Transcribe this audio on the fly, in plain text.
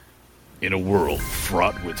In a world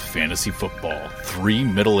fraught with fantasy football, three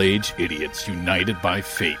middle-aged idiots united by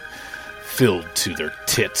fate, filled to their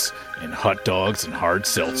tits in hot dogs and hard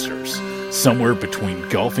seltzers. Somewhere between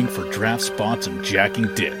golfing for draft spots and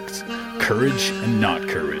jacking dicks, courage and not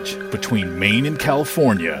courage, between Maine and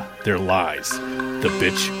California, there lies the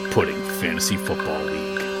Bitch Pudding Fantasy Football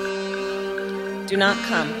League. Do not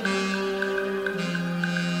come.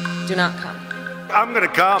 Do not come. I'm gonna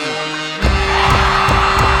come.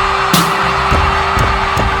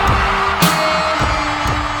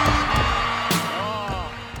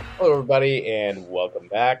 Hello, everybody, and welcome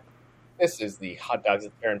back. This is the Hot Dogs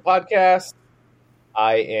at the Crayon podcast.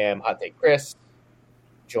 I am Hot Take Chris,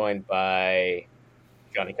 joined by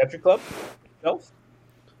Johnny Country Club, himself,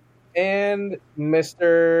 and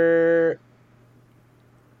Mr.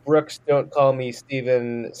 Brooks. Don't call me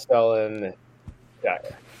Steven Stalin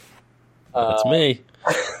Dyer. That's me.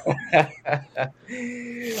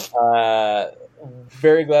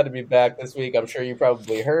 Very glad to be back this week. I'm sure you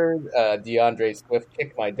probably heard DeAndre Swift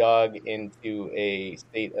kicked my dog into a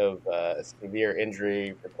state of severe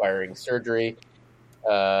injury requiring surgery.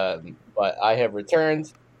 But I have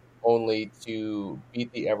returned only to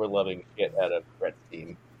beat the ever-loving shit out of Brett's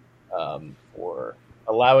team for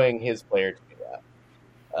allowing his player to do that.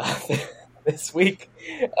 This week,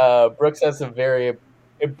 Brooks has some very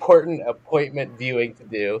important appointment viewing to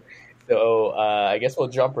do. So I guess we'll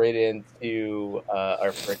jump right into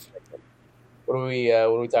our first segment. What are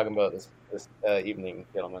we talking about this evening,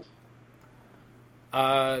 gentlemen?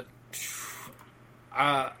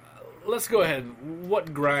 Let's go ahead.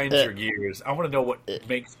 What grinds your gears? I want to know what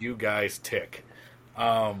makes you guys tick.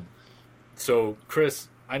 So, Chris,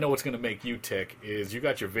 I know what's going to make you tick is you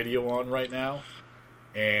got your video on right now.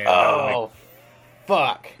 And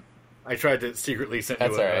fuck. I tried to secretly send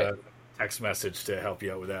That's you a text message to help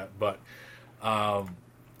you out with that. But,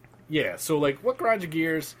 yeah, so, like, what grinds your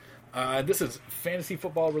gears? This is fantasy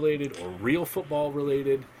football related or real football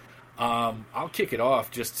related. I'll kick it off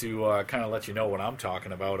just to kind of let you know what I'm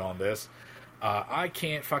talking about on this. I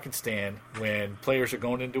can't fucking stand when players are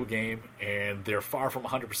going into a game and they're far from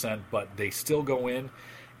 100%, but they still go in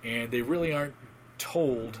and they really aren't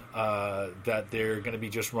told that they're going to be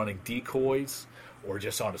just running decoys or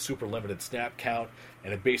just on a super limited snap count,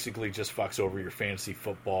 and it basically just fucks over your fantasy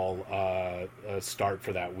football start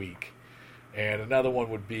for that week. And another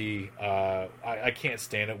one would be, I can't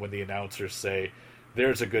stand it when the announcers say,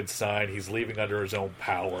 there's a good sign, he's leaving under his own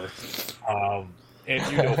power.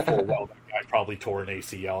 And you know full well that guy probably tore an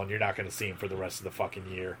ACL, and you're not going to see him for the rest of the fucking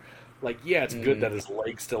year. Like, yeah, it's good that his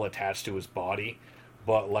leg's still attached to his body,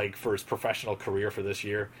 but, like, for his professional career for this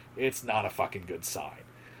year, it's not a fucking good sign.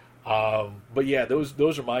 But yeah,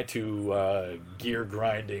 those are my two gear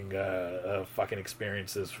grinding fucking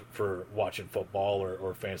experiences for watching football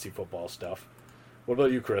or fantasy football stuff. What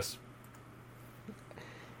about you, Chris?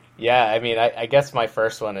 Yeah, I mean, I guess my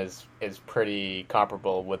first one is pretty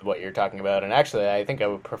comparable with what you're talking about, and actually, I think I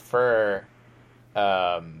would prefer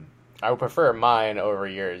mine over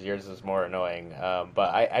yours. Yours is more annoying,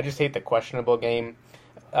 but I just hate the questionable game.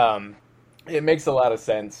 It makes a lot of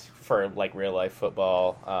sense for, like, real life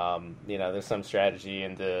football. There's some strategy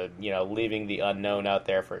into, leaving the unknown out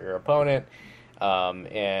there for your opponent.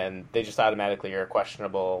 And they just automatically are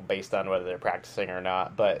questionable based on whether they're practicing or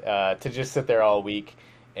not. But to just sit there all week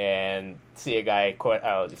and see a guy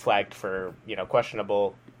flagged for,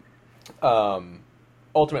 questionable,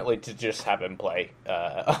 ultimately to just have him play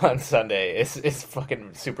on Sunday is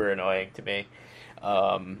fucking super annoying to me.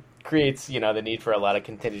 Creates, the need for a lot of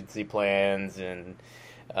contingency plans and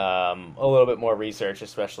a little bit more research,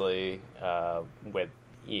 especially with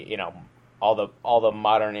all the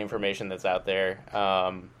modern information that's out there.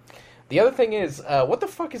 The other thing is, what the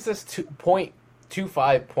fuck is this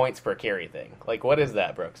 2.25 points per carry thing? Like, what is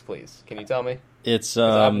that, Brooks? Please, can you tell me?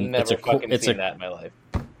 I've never seen that in my life.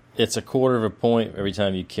 It's a quarter of a point every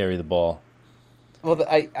time you carry the ball. Well,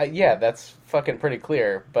 yeah, that's fucking pretty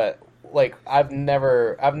clear, but. Like, I've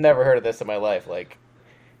never heard of this in my life. Like,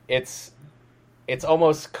 it's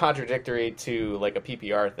almost contradictory to, like, a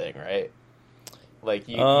PPR thing, right? Like,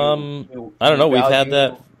 I don't know. We've had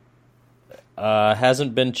that.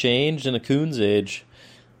 Hasn't been changed in a Coon's age,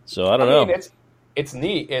 so I don't know. It's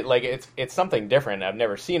neat. It's something different. I've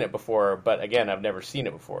never seen it before, but again, I've never seen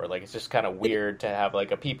it before. Like, it's just kind of weird to have,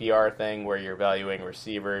 like, a PPR thing where you're valuing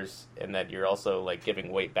receivers and that you're also, like,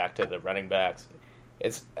 giving weight back to the running backs.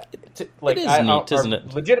 It's like, it is neat, isn't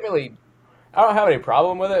it? Legitimately, I don't have any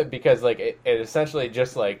problem with it because, like, it essentially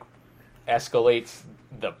just, like, escalates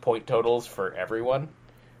the point totals for everyone.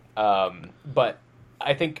 But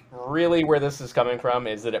I think really where this is coming from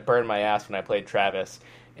is that it burned my ass when I played Travis,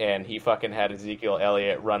 and he fucking had Ezekiel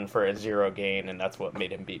Elliott run for a 0 gain, and that's what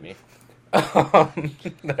made him beat me. That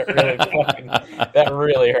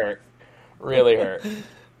really hurt. Really hurt.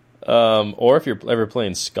 Or if you're ever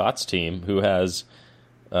playing Scott's team, who has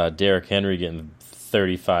Derrick Henry getting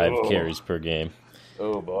 35 carries per game.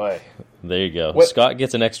 Oh, boy. There you go. Scott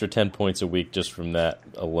gets an extra 10 points a week just from that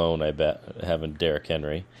alone, I bet, having Derrick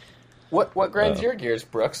Henry. What grinds your gears,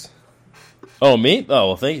 Brooks? Oh, me? Oh,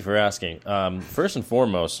 well, thank you for asking. First and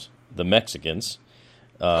foremost, the Mexicans.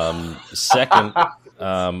 Second,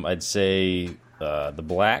 I'd say the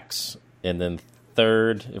blacks. And then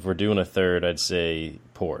third, if we're doing a third, I'd say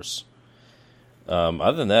pores.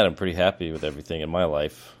 Other than that, I'm pretty happy with everything in my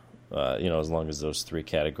life. As long as those three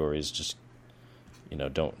categories just,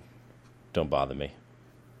 don't bother me.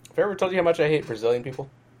 Have I ever told you how much I hate Brazilian people?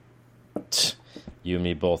 You and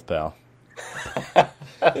me both, pal.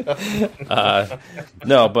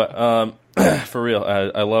 No, but for real,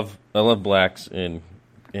 I love blacks and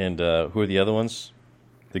who are the other ones?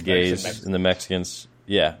 The gays and the Mexicans.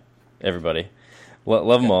 Yeah, everybody.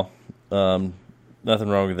 Love them all. Nothing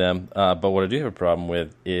wrong with them. But what I do have a problem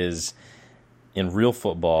with is in real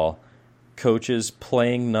football, coaches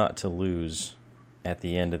playing not to lose at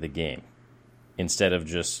the end of the game instead of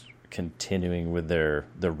just continuing with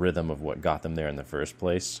the rhythm of what got them there in the first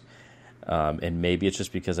place. And maybe it's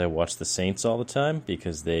just because I watch the Saints all the time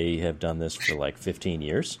because they have done this for like 15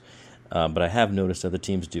 years. But I have noticed other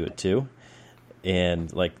teams do it too.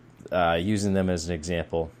 And using them as an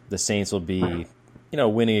example, the Saints will be,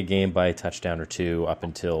 winning a game by a touchdown or two up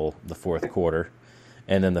until the fourth quarter.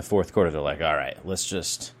 And then the fourth quarter, they're like, all right, let's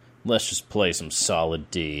just play some solid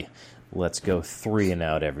D. Let's go 3 and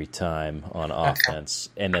out every time on offense.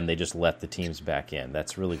 And then they just let the teams back in.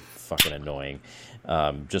 That's really fucking annoying.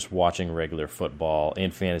 Just watching regular football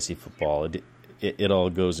and fantasy football, it all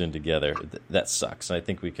goes in together. That sucks. I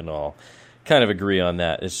think we can all kind of agree on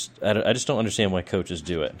that. I just don't understand why coaches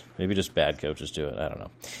do it. Maybe just bad coaches do it. I don't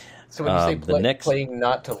know. So when you say playing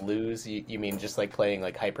not to lose, you mean just like playing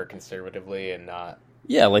like hyper conservatively and not?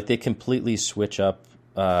 Yeah, like they completely switch up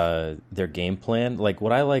their game plan. Like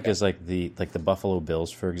what I like is like the Buffalo Bills,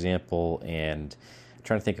 for example, and I'm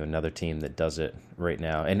trying to think of another team that does it right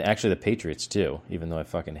now, and actually the Patriots too. Even though I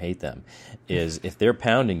fucking hate them, is if they're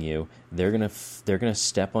pounding you, they're gonna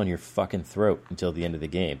step on your fucking throat until the end of the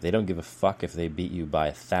game. They don't give a fuck if they beat you by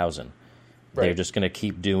 1,000. Right. They're just going to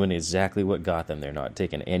keep doing exactly what got them. They're not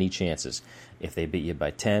taking any chances. If they beat you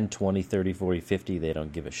by 10, 20, 30, 40, 50, they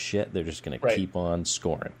don't give a shit. They're just going to keep on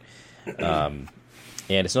scoring. And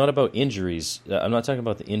it's not about injuries. I'm not talking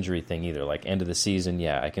about the injury thing either. Like end of the season,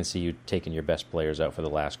 yeah, I can see you taking your best players out for the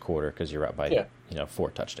last quarter because you're up by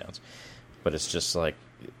 4 touchdowns. But it's just like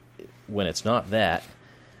when it's not that,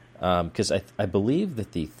 because I believe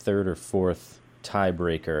that the third or fourth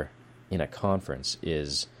tiebreaker in a conference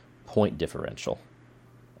is point differential,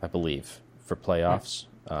 I believe, for playoffs,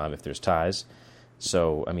 if there's ties.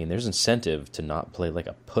 So, I mean, there's incentive to not play like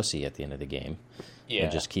a pussy at the end of the game and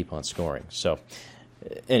just keep on scoring. So,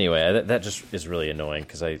 anyway, that just is really annoying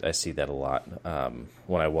because I see that a lot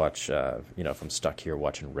when I watch, if I'm stuck here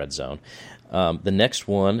watching Red Zone. The next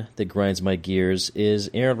one that grinds my gears is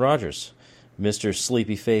Aaron Rodgers. Mr.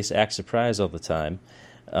 Sleepy Face acts surprised all the time.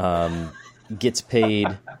 Gets paid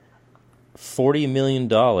 $40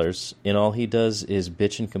 million, and all he does is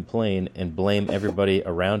bitch and complain and blame everybody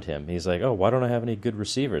around him. He's like, oh, why don't I have any good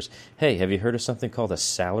receivers? Hey, have you heard of something called a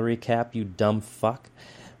salary cap, you dumb fuck?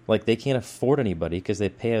 Like, they can't afford anybody because they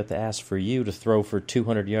pay out the ass for you to throw for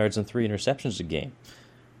 200 yards and 3 interceptions a game.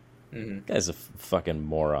 Mm-hmm. Guy's a fucking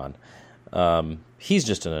moron. He's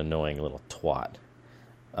just an annoying little twat.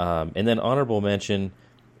 And then honorable mention,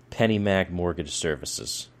 PennyMac Mortgage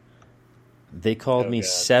Services. They called me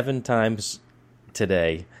 7 times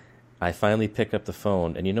today. I finally picked up the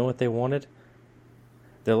phone, and you know what they wanted?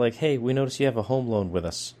 They're like, "Hey, we noticed you have a home loan with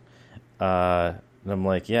us." And I'm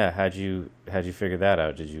like, "Yeah, how'd you figure that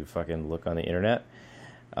out? Did you fucking look on the internet?"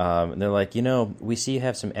 And they're like, "We see you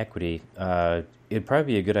have some equity. It'd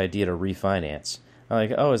probably be a good idea to refinance." I'm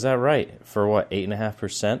like, "Oh, is that right? For what,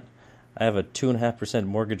 8.5%? I have a 2.5%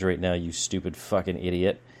 mortgage right now, you stupid fucking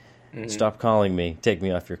idiot. Mm-hmm. Stop calling me. Take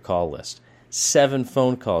me off your call list." 7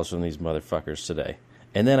 phone calls from these motherfuckers today.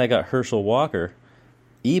 And then I got Herschel Walker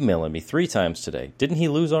emailing me 3 times today. Didn't he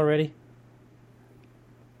lose already?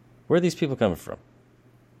 Where are these people coming from?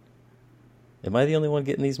 Am I the only one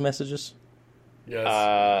getting these messages? Yes.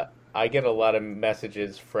 I get a lot of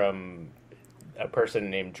messages from a person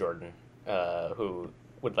named Jordan who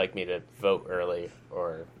would like me to vote early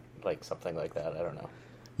or like something like that. I don't know.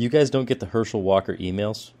 You guys don't get the Herschel Walker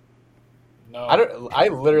emails? No. I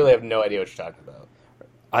literally have no idea what you're talking about.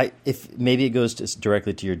 if maybe it goes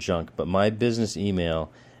directly to your junk, but my business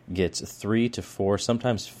email gets 3 to 4,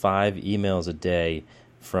 sometimes 5 emails a day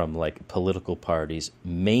from like political parties,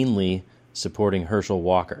 mainly supporting Herschel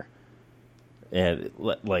Walker. And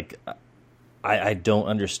like, I don't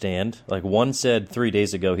understand. Like, one said 3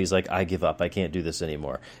 days ago, he's like, I give up, I can't do this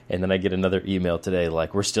anymore. And then I get another email today,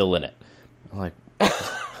 like, we're still in it. I'm like,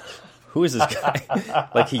 who is this guy?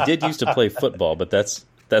 Like, he did used to play football, but that's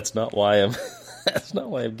not why I'm that's not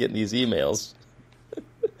why I'm getting these emails.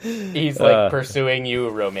 He's like pursuing you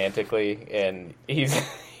romantically, and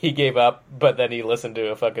he gave up, but then he listened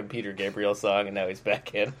to a fucking Peter Gabriel song, and now he's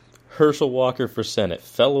back in. Herschel Walker for Senate,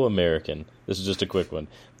 fellow American. This is just a quick one.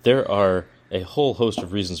 There are a whole host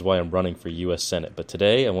of reasons why I'm running for U.S. Senate, but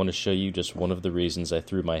today I want to show you just one of the reasons I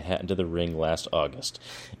threw my hat into the ring last August,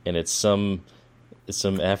 and it's some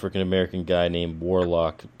African American guy named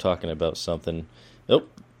Warlock talking about something. Oh,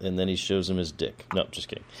 and then he shows him his dick. No, just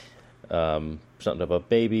kidding. Something about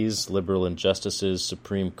babies, liberal injustices,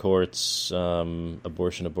 Supreme Courts,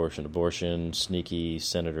 abortion, sneaky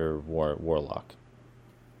Senator Warlock,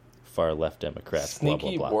 far left Democrats,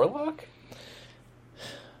 sneaky blah, blah, blah. Warlock?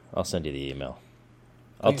 I'll send you the email.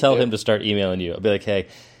 I'll tell him to start emailing you. I'll be like, hey,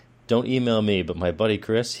 don't email me, but my buddy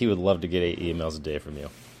Chris, he would love to get 8 emails a day from you.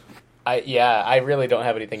 I really don't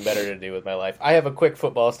have anything better to do with my life. I have a quick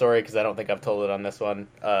football story because I don't think I've told it on this one,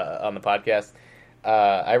 on the podcast.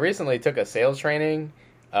 I recently took a sales training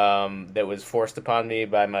that was forced upon me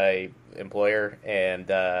by my employer, and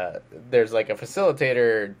there's like a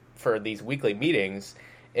facilitator for these weekly meetings,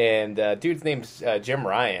 and dude's name's Jim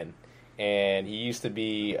Ryan, and he used to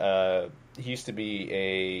be a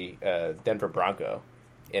Denver Bronco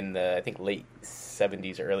in the, I think, late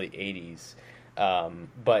 70s or early 80s.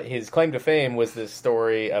 But his claim to fame was this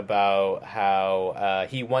story about how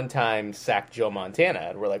he one time sacked Joe Montana,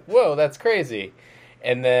 and we're like, whoa, that's crazy.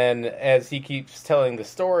 And then as he keeps telling the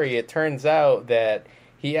story, it turns out that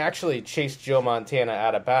he actually chased Joe Montana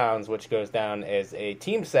out of bounds, which goes down as a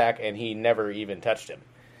team sack, and he never even touched him.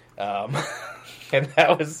 And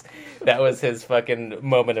that was his fucking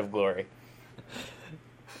moment of glory.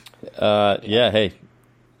 Yeah, hey,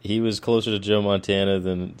 he was closer to Joe Montana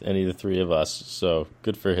than any of the three of us, so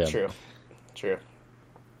good for him. True.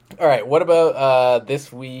 All right, what about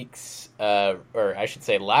this week's, or I should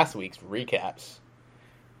say last week's recaps?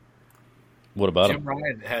 What about Jim him?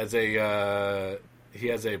 Ryan has a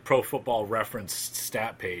Pro Football Reference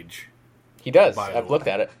stat page. He does. I've looked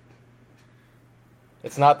at it.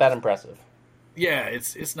 It's not that impressive. Yeah,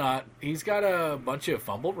 it's not. He's got a bunch of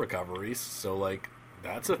fumble recoveries, so like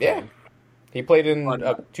that's a thing. He played in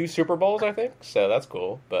 2 Super Bowls, I think, so that's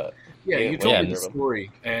cool. But yeah, you told me the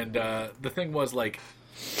story, and the thing was like,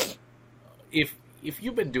 if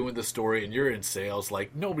you've been doing the story and you're in sales,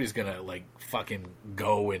 like nobody's gonna like fucking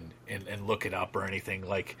go and look it up or anything.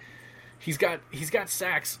 Like he's got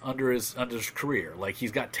sacks under his career. Like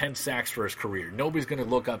he's got 10 sacks for his career. Nobody's gonna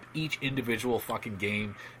look up each individual fucking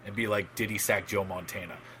game and be like, did he sack Joe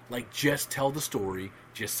Montana? Like just tell the story.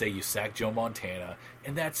 Just say you sacked Joe Montana,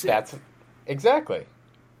 and that's it. Exactly.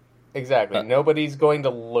 Nobody's going to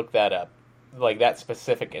look that up, like that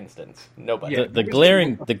specific instance. Nobody. Yeah, the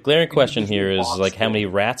glaring question here is like, how many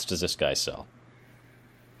rats does this guy sell?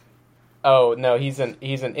 Oh no, he's an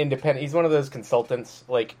independent. He's one of those consultants.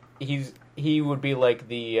 Like he would be like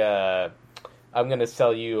the I'm going to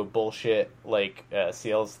sell you a bullshit like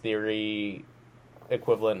sales theory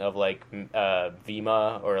equivalent of like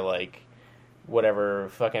Vima or like whatever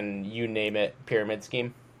fucking you name it pyramid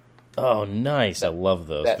scheme. Oh, nice! I love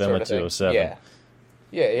those. Vema 207.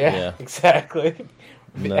 Yeah, exactly.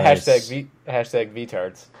 Nice. Hashtag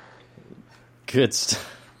VTards. Good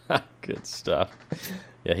stuff.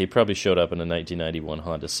 Yeah, he probably showed up in a 1991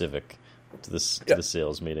 Honda Civic to the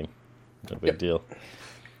sales meeting. No big deal.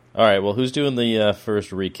 All right, well, who's doing the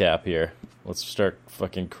first recap here? Let's start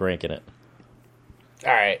fucking cranking it.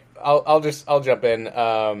 All right, I'll jump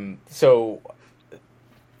in. So,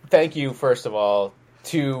 thank you first of all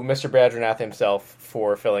to Mr. Badgernath himself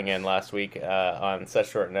for filling in last week on such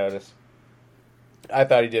short notice. I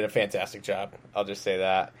thought he did a fantastic job. I'll just say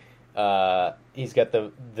that. He's got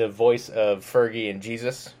the voice of Fergie and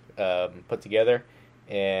Jesus put together,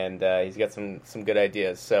 and he's got some good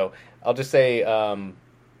ideas. So I'll just say,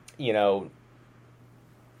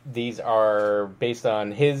 these are based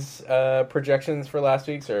on his projections for last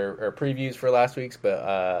week's or previews for last week's, but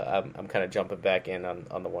I'm kind of jumping back in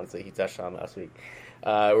on the ones that he touched on last week.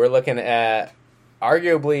 We're looking at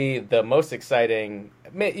arguably the most exciting,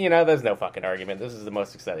 there's no fucking argument. This is the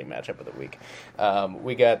most exciting matchup of the week.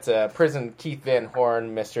 We got Prison Keith Van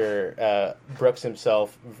Horn, Mr. Brooks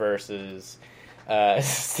himself, versus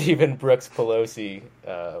Stephen Brooks Pelosi,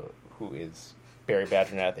 who is Barry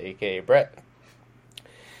Badgernath, a.k.a. Brett.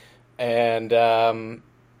 And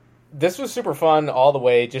this was super fun all the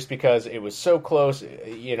way just because it was so close.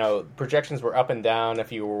 You know, projections were up and down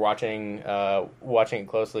if you were watching it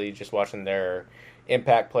closely, just watching their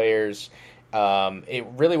impact players. It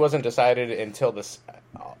really wasn't decided until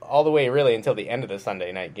all the way really until the end of the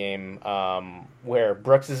Sunday night game, where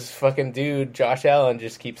Brooks's fucking dude, Josh Allen,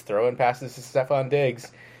 just keeps throwing passes to Stephon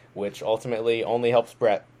Diggs, which ultimately only helps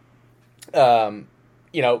Brett.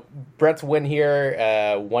 You know, Brett's win here,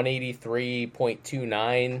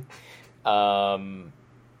 183.29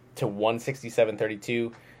 to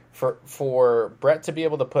 167.32. For Brett to be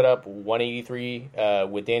able to put up 183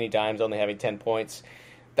 with Danny Dimes only having 10 points,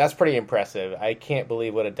 that's pretty impressive. I can't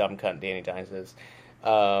believe what a dumb cunt Danny Dimes is.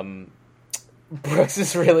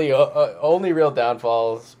 Brooks' really only real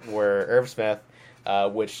downfalls were Irv Smith,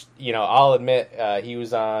 which, you know, I'll admit he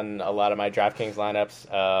was on a lot of my DraftKings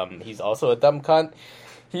lineups. He's also a dumb cunt.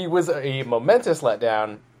 He was a momentous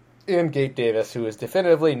letdown in Gabe Davis, who is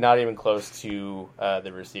definitively not even close to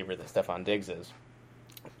the receiver that Stephon Diggs is.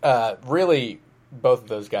 Really, both of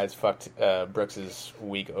those guys fucked Brooks'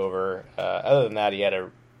 week over. Other than that, he had a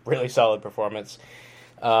really solid performance.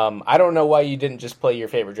 I don't know why you didn't just play your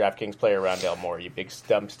favorite DraftKings player around Dale Moore, you big,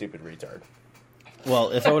 dumb, stupid retard.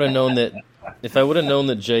 Well, if I would have known that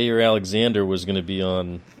Jair Alexander was going to be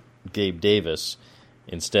on Gabe Davis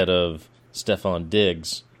instead of Stephon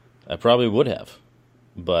Diggs, I probably would have.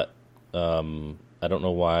 But I don't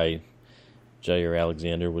know why Jair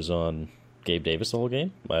Alexander was on Gabe Davis the whole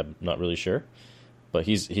game. I'm not really sure. But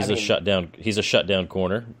he's a shutdown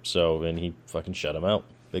corner, and he fucking shut him out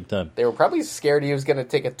big time. They were probably scared he was going to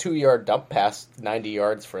take a 2-yard dump pass 90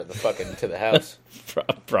 yards for the fucking to the house.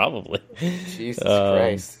 Probably. Jesus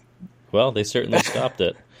Christ. Well, they certainly stopped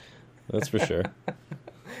it. That's for sure.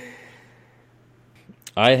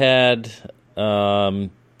 I had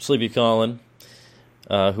Sleepy Colin,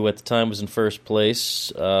 who at the time was in first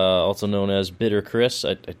place, also known as Bitter Chris.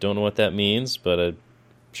 I don't know what that means, but I'm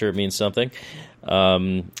sure it means something.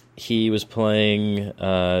 He was playing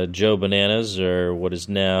Joe Bananas, or what is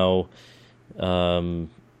now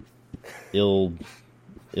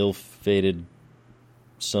ill-fated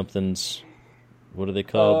somethings. What are they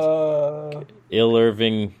called? Ill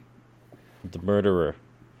Irving the Murderer.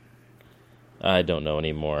 I don't know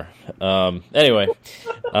anymore. Anyway,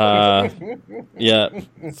 yeah,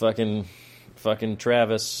 fucking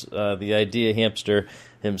Travis, the idea hamster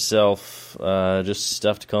himself, just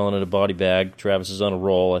stuffed calling it a body bag. Travis is on a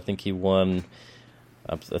roll. I think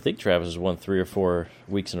Travis has won 3 or 4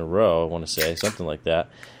 weeks in a row, I want to say, something like that.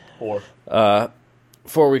 4.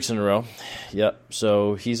 4 weeks in a row. Yep,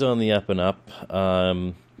 so he's on the up and up.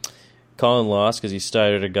 Colin lost because he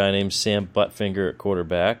started a guy named Sam Buttfinger at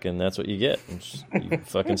quarterback, and that's what you get. You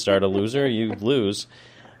fucking start a loser, you lose.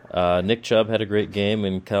 Nick Chubb had a great game,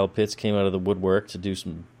 and Kyle Pitts came out of the woodwork to do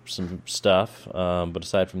some stuff. But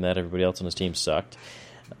aside from that, everybody else on his team sucked.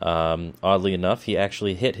 Oddly enough, he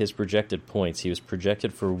actually hit his projected points. He was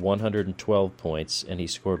projected for 112 points, and he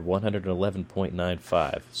scored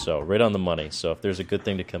 111.95. So right on the money. So if there's a good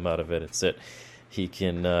thing to come out of it, it's that he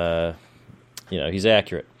can, he's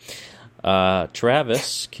accurate.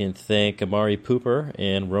 Travis can thank Amari Pooper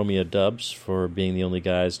and Romeo Dubs for being the only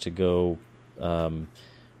guys to go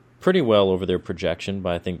pretty well over their projection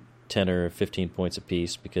by, I think, 10 or 15 points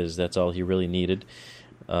apiece, because that's all he really needed,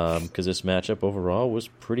 because this matchup overall was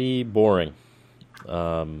pretty boring.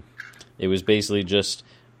 It was basically just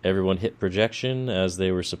everyone hit projection as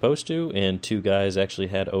they were supposed to, and 2 guys actually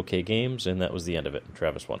had okay games, and that was the end of it.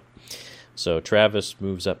 Travis won. So Travis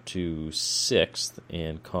moves up to 6th,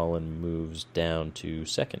 and Colin moves down to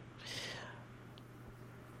 2nd.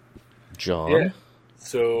 John? Yeah.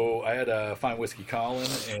 So I had Fine Whiskey Colin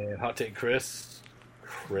and Hot Take Chris.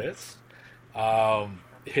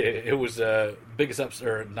 It was the biggest upset,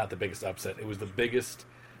 or not the biggest upset. It was the biggest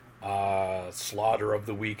slaughter of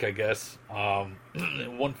the week, I guess.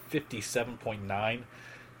 157.9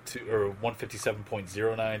 or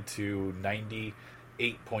 157.09 to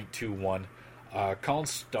 98.21.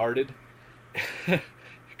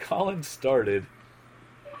 Colin started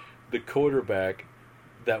the quarterback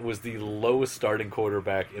that was the lowest starting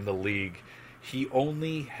quarterback in the league. He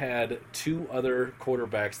only had 2 other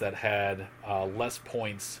quarterbacks that had less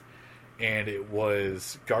points, and it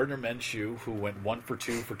was Gardner Minshew, who went 1 for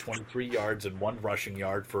 2 for 23 yards and 1 rushing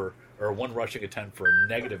attempt for a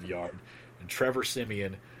negative yard, and Trevor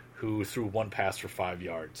Siemian, who threw 1 pass for 5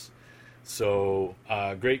 yards. So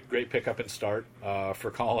great pickup and start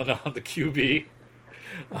for Colin on the QB.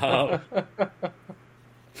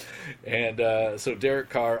 And so Derek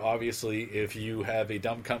Carr, obviously, if you have a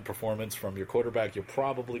dumb cunt performance from your quarterback, you're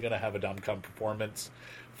probably going to have a dumb cunt performance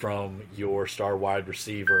from your star wide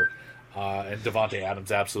receiver. And Devontae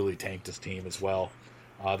Adams absolutely tanked his team as well.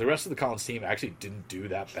 The rest of the Collins team actually didn't do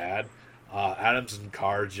that bad. Adams and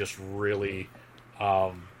Carr just really,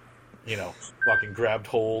 fucking grabbed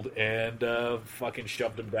hold and fucking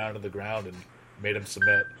shoved him down to the ground and made him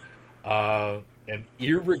submit. And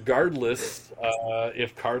irregardless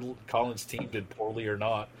if Collins' team did poorly or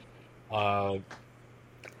not,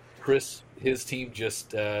 Chris, his team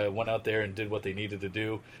just went out there and did what they needed to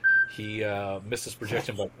do. He missed his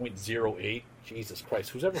projection by 0.08. Jesus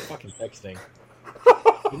Christ, who's ever fucking texting?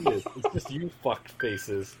 It's just you fuck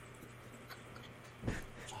faces.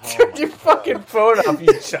 Turn your fucking phone off,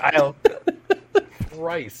 you child.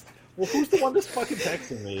 Christ. Well, who's the one that's fucking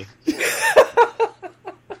texting me?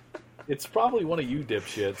 It's probably one of you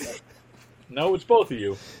dipshits. No, it's both of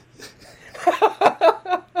you.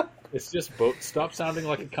 It's just both. Stop sounding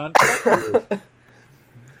like a cunt.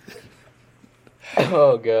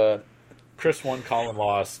 Oh, God. Chris won, Colin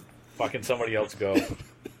lost. Fucking somebody else go.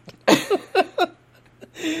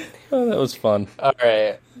 Oh, that was fun. All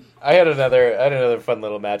right, I had another fun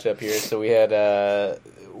little matchup here. So we had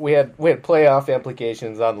playoff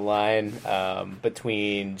implications on the line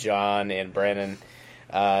between John and Brennan.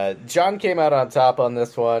 John came out on top on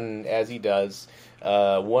this one, as he does,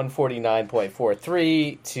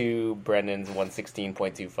 149.43 to Brennan's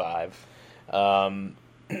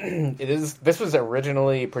 116.25. This was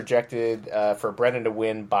originally projected for Brennan to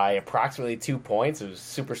win by approximately 2 points. It was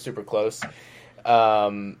super, super close.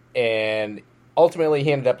 And ultimately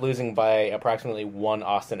he ended up losing by approximately 1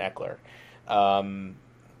 Austin Eckler.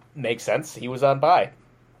 Makes sense. He was on bye.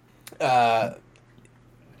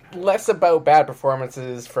 Less about bad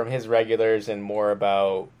performances from his regulars and more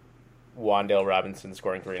about Wan'Dale Robinson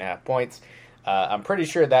scoring 3.5 points. I'm pretty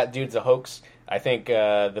sure that dude's a hoax. I think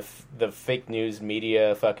the fake news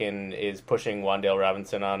media fucking is pushing Wan'Dale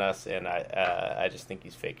Robinson on us, and I just think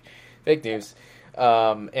he's fake news.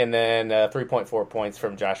 And then 3.4 points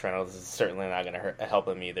from Josh Reynolds is certainly not going to help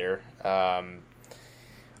him either.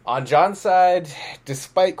 On John's side,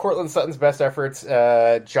 despite Cortland Sutton's best efforts,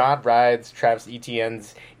 John rides Travis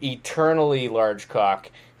Etienne's eternally large cock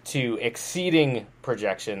to exceeding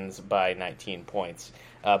projections by 19 points.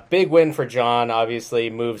 Big win for John, obviously,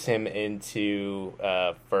 moves him into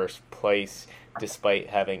first place despite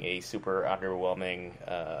having a super underwhelming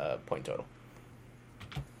point total.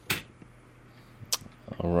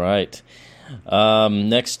 All right.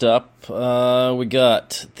 Next up, we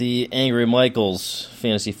got the Angry Michaels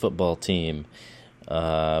fantasy football team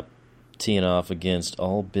teeing off against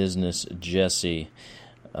All Business Jesse.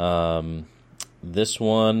 This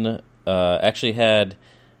one actually had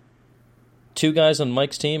 2 guys on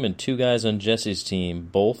Mike's team and 2 guys on Jesse's team,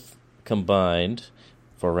 both combined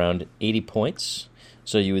for around 80 points.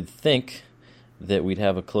 So you would think that we'd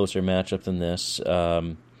have a closer matchup than this.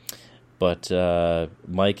 But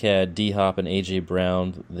Mike had D-Hop and A.J.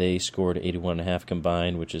 Brown. They scored 81.5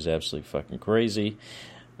 combined, which is absolutely fucking crazy.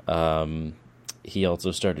 He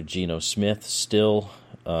also started Geno Smith still,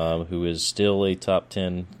 who is still a top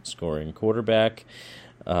 10 scoring quarterback.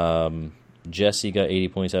 Jesse got 80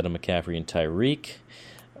 points out of McCaffrey and Tyreek,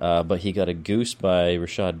 but he got a goose by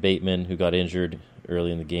Rashad Bateman, who got injured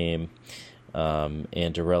early in the game.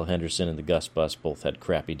 And Darrell Henderson and the Gus Bus both had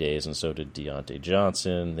crappy days, and so did Deontay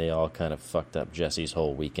Johnson. They all kind of fucked up Jesse's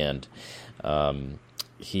whole weekend. Had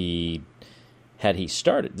he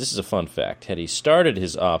started, this is a fun fact, had he started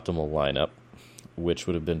his optimal lineup, which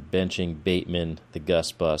would have been benching Bateman, the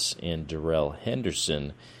Gus Bus, and Darrell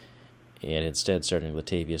Henderson, and instead starting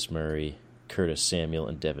Latavius Murray, Curtis Samuel,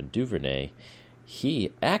 and Devin Duvernay,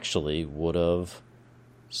 he actually would have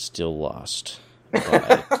still lost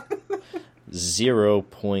by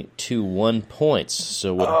 0.21 points,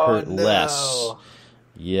 so would hurt less.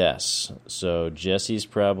 Yes, so Jesse's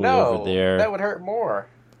probably over there. That would hurt more.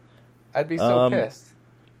 I'd be so pissed.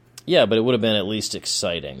 Yeah, but it would have been at least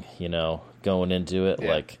exciting, going into it,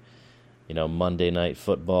 like, Monday Night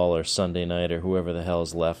Football or Sunday night or whoever the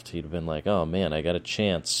hell's left. He'd have been like, oh man, I got a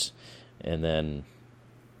chance. And then,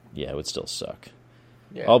 yeah, it would still suck.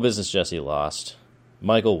 Yeah. All Business Jesse lost.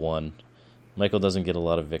 Michael won. Michael doesn't get a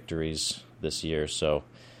lot of victories this year, so,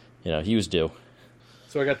 he was due.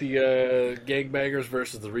 So I got the gangbangers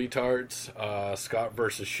versus the retards, Scott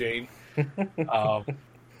versus Shane.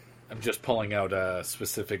 I'm just pulling out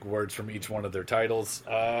specific words from each one of their titles.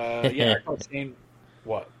 I called Shane.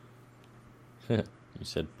 What? You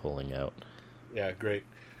said pulling out. Yeah, great.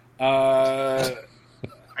 I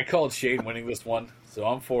I called Shane winning this one, so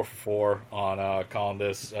I'm 4 for 4 on calling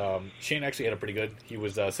this. Shane actually had a pretty good. He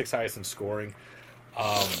was sixth highest in scoring,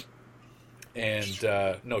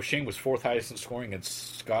 no, Shane was fourth highest in scoring, and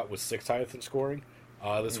Scott was sixth highest in scoring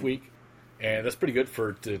this week, and that's pretty good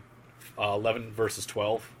for 11 versus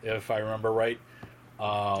 12, if I remember right.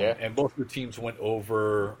 And both the teams went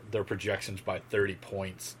over their projections by 30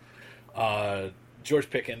 points. George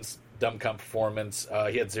Pickens, dumb cunt performance.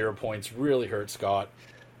 He had 0 points, really hurt Scott.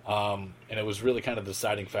 And it was really kind of the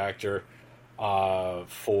deciding factor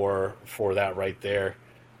for that right there,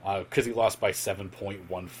 because he lost by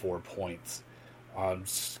 7.14 points.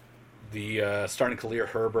 The starting Khalil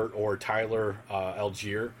Herbert or Tyler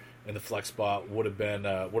Algier in the flex spot would have been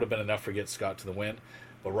enough to get Scott to the win.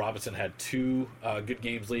 But Robinson had two good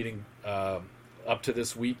games leading up to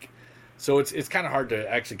this week, so it's kind of hard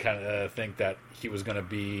to actually kind of think that he was going to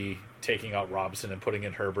be taking out Robinson and putting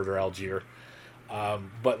in Herbert or Algier.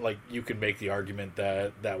 But like, you could make the argument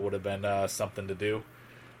that would have been something to do.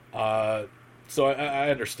 So I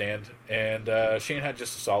understand. And Shane had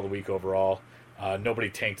just a solid week overall.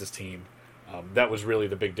 Nobody tanked his team. That was really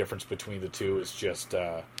the big difference between the two. Is just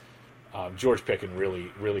George Pickens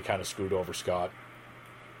really kind of screwed over Scott.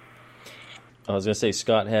 I was going to say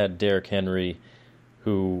Scott had Derrick Henry,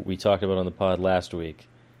 who we talked about on the pod last week.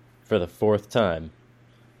 For the fourth time,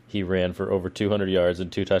 he ran for over 200 yards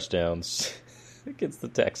and 2 touchdowns against the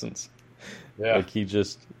Texans. Yeah. Like,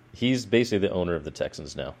 he's basically the owner of the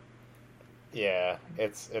Texans now. Yeah,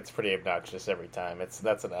 it's pretty obnoxious every time.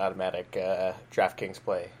 That's an automatic DraftKings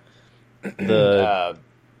play. I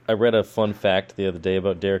read a fun fact the other day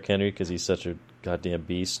about Derrick Henry because he's such a goddamn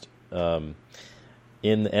beast.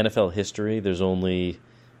 In the NFL history, there's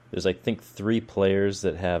I think 3 players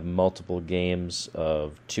that have multiple games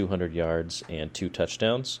of 200 yards and 2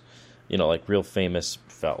 touchdowns. You know, like real famous,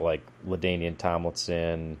 felt like LaDainian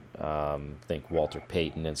Tomlinson, I think Walter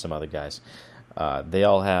Payton and some other guys. They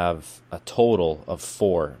all have a total of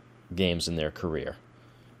 4 games in their career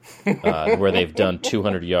where they've done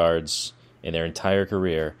 200 yards in their entire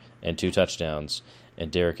career and 2 touchdowns, and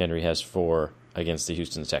Derrick Henry has 4 against the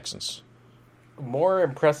Houston Texans. More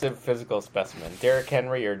impressive physical specimen, Derrick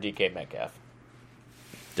Henry or DK Metcalf?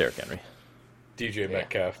 Derrick Henry. DJ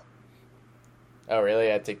Metcalf. Oh,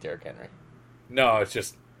 really? I'd take Derrick Henry. No, it's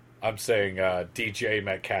just I'm saying DJ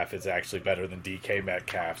Metcalf is actually better than DK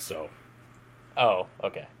Metcalf, so... Oh,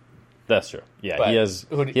 okay. That's true. Yeah, but he has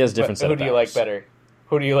different set who of do you like better?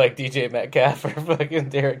 Who do you like, DJ Metcalf or fucking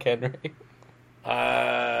Derrick Henry?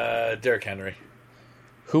 Derrick Henry.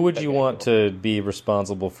 Who would you want to be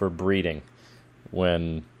responsible for breeding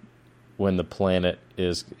when the planet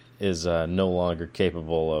is no longer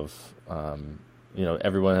capable of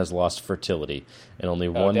everyone has lost fertility and only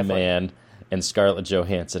one definitely. man and Scarlett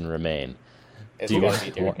Johansson remain? It's Do you gotta want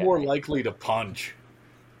be Derrick More Henry. likely to punch?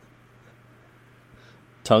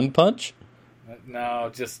 Tongue punch?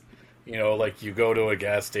 No, just, like you go to a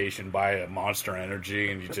gas station, buy a Monster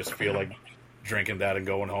Energy, and you just feel like drinking that and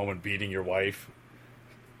going home and beating your wife.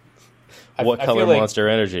 What I color feel like- Monster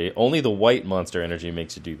Energy? Only the white Monster Energy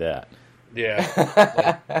makes you do that.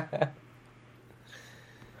 Yeah.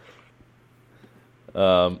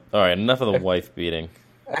 All right, enough of the wife beating.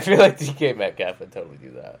 I feel like DK Metcalf would totally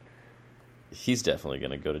do that. He's definitely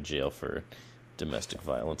going to go to jail for domestic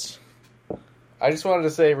violence. I just wanted to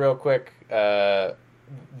say real quick,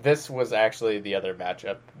 this was actually the other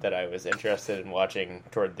matchup that I was interested in watching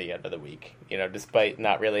toward the end of the week. Despite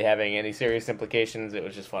not really having any serious implications, it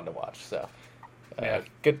was just fun to watch. So, Yeah.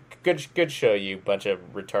 good show, you bunch of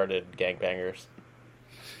retarded gangbangers.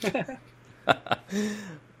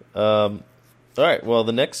 All right. Well,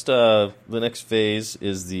 the next phase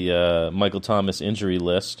is the Michael Thomas injury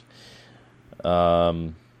list.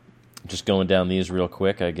 Just going down these real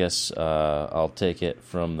quick, I guess I'll take it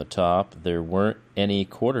from the top. There weren't any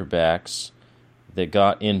quarterbacks that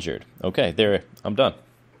got injured. Okay, there. I'm done.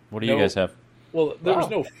 What do you guys have? Well, there was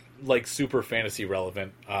no super fantasy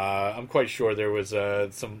relevant. I'm quite sure there was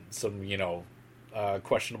some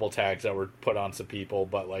questionable tags that were put on some people,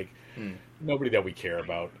 but nobody that we care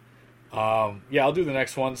about. I'll do the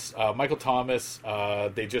next ones. Michael Thomas,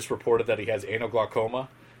 they just reported that he has anal glaucoma,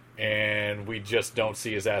 and we just don't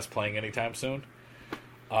see his ass playing anytime soon.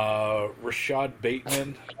 Rashad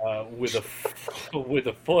Bateman with a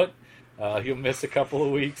foot, he'll miss a couple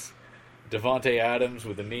of weeks. Devontae Adams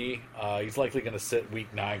with a knee, he's likely going to sit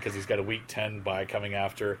week 9 because he's got a week 10 bye coming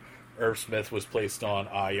after. Irv Smith was placed on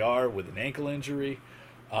IR with an ankle injury,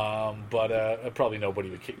 but probably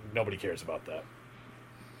nobody cares about that.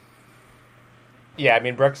 Yeah, I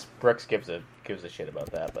mean Brooks gives a shit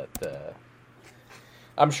about that, but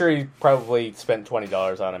I'm sure he probably spent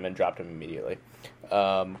 $20 on him and dropped him immediately.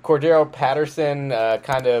 Cordero Patterson,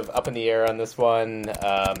 kind of up in the air on this one.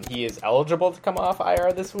 He is eligible to come off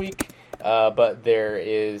IR this week, but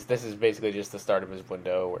this is basically just the start of his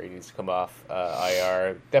window where he needs to come off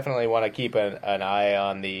IR. Definitely want to keep an eye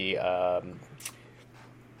on the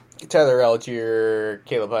Tyler Algier,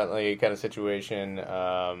 Caleb Huntley kind of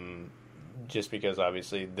situation, just because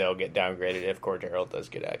obviously they'll get downgraded if Cordero does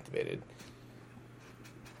get activated.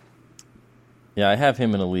 Yeah, I have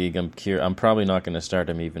him in a league. I'm probably not going to start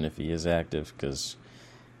him even if he is active because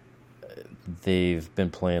they've been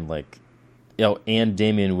playing and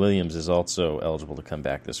Damian Williams is also eligible to come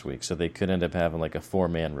back this week, so they could end up having like a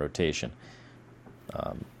 4-man rotation.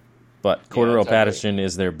 But Cordero Patterson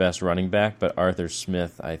is their best running back, but Arthur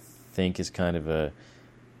Smith, I think, is kind of a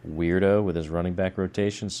weirdo with his running back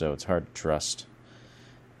rotation, so it's hard to trust.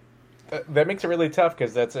 That makes it really tough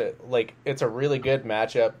because it's a really good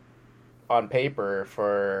matchup on paper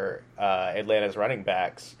for Atlanta's running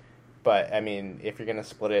backs, but I mean, if you're going to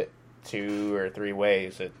split it 2 or 3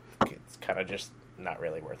 ways, it's kind of just not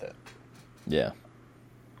really worth it. Yeah.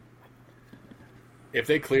 If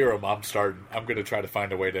they clear him, I'm starting. I'm going to try to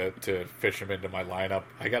find a way to fish him into my lineup.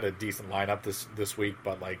 I got a decent lineup this week,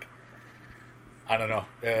 but I don't know.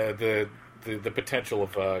 The potential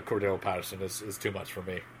of Cordero Patterson is too much for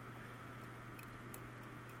me.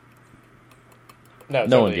 No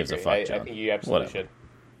totally one gives a fuck, John. I think you absolutely should.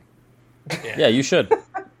 Yeah, you should.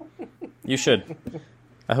 You should.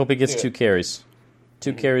 I hope he gets 2 carries.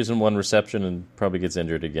 2 carries and 1 reception and probably gets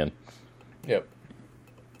injured again. Yep.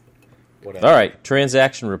 Whatever. All right,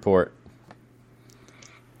 transaction report.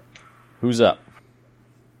 Who's up?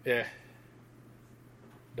 Yeah.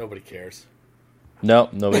 Nobody cares. No,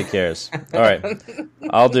 nobody cares. All right,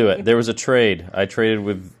 I'll do it. There was a trade. I traded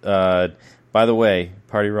with, by the way,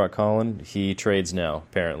 Party Rock Colin, he trades now,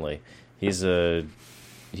 apparently. He's on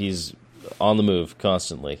the move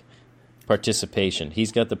constantly. Participation.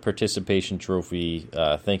 He's got the participation trophy,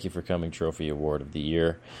 thank you for coming trophy award of the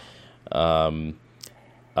year.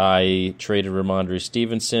 I traded Ramondre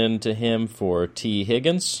Stevenson to him for T.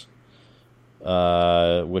 Higgins,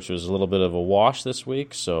 which was a little bit of a wash this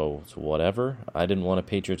week, so it's whatever. I didn't want a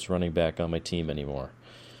Patriots running back on my team anymore.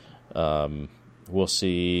 We'll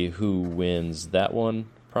see who wins that one.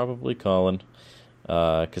 Probably Colin,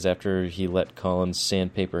 because after he let Colin's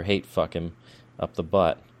sandpaper hate fuck him up the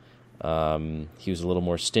butt, he was a little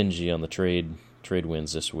more stingy on the trade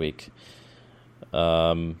wins this week.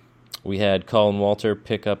 We had Colin Walter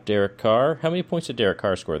pick up Derek Carr. How many points did Derek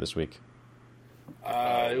Carr score this week?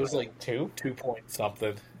 It was 2 point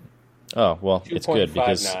something. Oh, well, it's good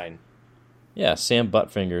because 2.59. Yeah, Sam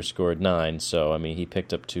Buttfinger scored 9, so I mean he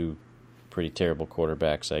picked up 2 pretty terrible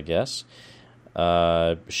quarterbacks, I guess.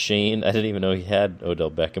 Shane, I didn't even know he had Odell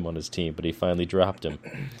Beckham on his team, but he finally dropped him.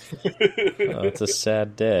 It's a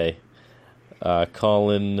sad day.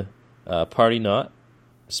 Colin Party Not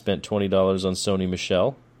spent $20 on Sony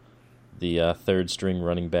Michel, the third string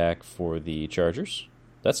running back for the Chargers.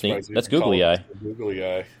 That's neat. That's googly eye. Googly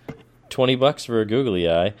eye. $20 for a googly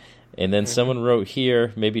eye. And then someone wrote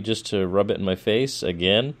here, maybe just to rub it in my face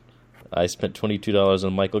again, I spent $22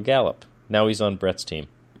 on Michael Gallup. Now he's on Brett's team.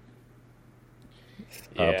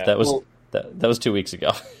 Yeah. That was 2 weeks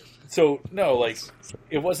ago. So, no,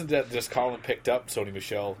 it wasn't that just Colin picked up Sony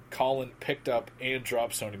Michel. Colin picked up and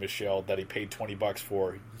dropped Sony Michel that he paid $20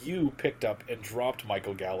 for. You picked up and dropped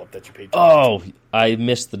Michael Gallup that you paid $20 Oh, I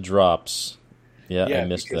missed the drops. Yeah, I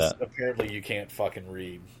missed that. Apparently you can't fucking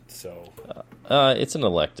read, so... it's an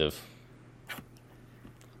elective.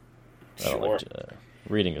 Sure.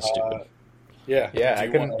 Reading is stupid. Yeah.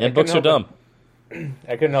 And books are dumb.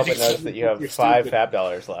 I couldn't help but notice that you have 5 Fab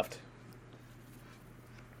dollars left.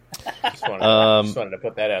 Just wanted to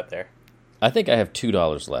put that out there. I think I have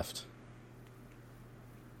 $2 left.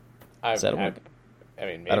 Is that a win? I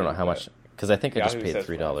mean, maybe, I don't know how much, because I think I just paid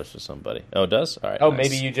 $3 for somebody. Oh, it does? All right. Oh, nice.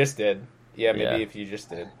 maybe you just did. Yeah, maybe if you just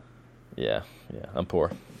did. Yeah, I'm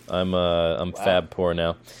poor. I'm wow. Fab poor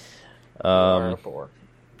now. Poor.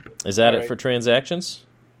 Is that it for transactions?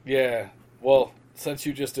 Yeah. Well, since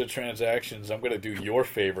you just did transactions, I'm going to do your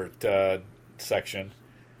favorite section.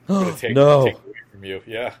 I'm going to take it away from you.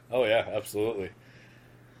 Yeah. Oh, yeah, absolutely.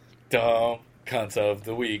 Dumb cunts of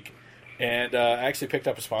the week. And I actually picked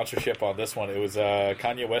up a sponsorship on this one. It was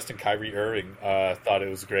Kanye West and Kyrie Irving thought it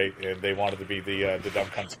was great, and they wanted to be the dumb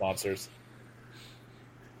cunt sponsors.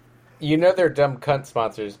 You know they're dumb cunt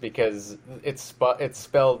sponsors because it's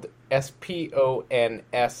spelled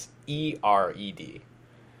SPONSERED.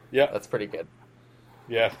 Yeah, that's pretty good.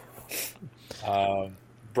 Yeah. How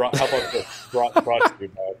about this? Brought to you,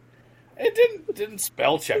 It didn't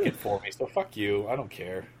spell check it for me, so fuck you. I don't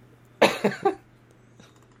care.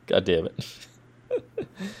 God damn it.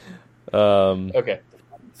 Okay.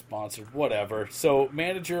 Sponsored, whatever. So,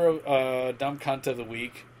 manager of Dumb Cunt of the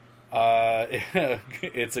Week.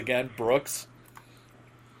 It's again Brooks.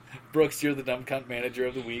 Brooks, you're the Dumb Cunt manager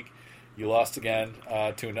of the week. You lost again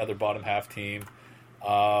to another bottom half team.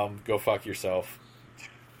 Go fuck yourself.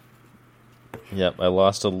 Yep, I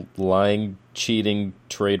lost a lying, cheating,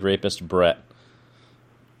 trade rapist Brett.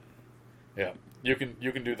 Yeah, you can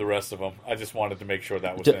do the rest of them. I just wanted to make sure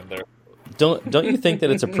that was in there. Don't you think that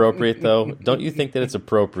it's appropriate though? Don't you think that it's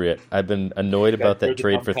appropriate? I've been annoyed about that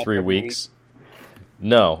trade for 3 weeks.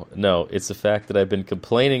 No, it's the fact that I've been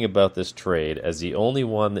complaining about this trade as the only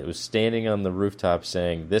one that was standing on the rooftop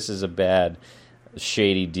saying this is a bad,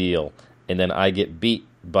 shady deal, and then I get beat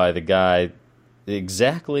by the guy,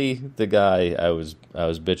 exactly the guy I was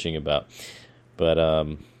bitching about. But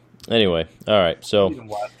anyway, all right. So I beat him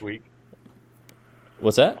last week.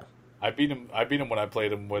 What's that? I beat him when I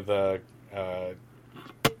played him with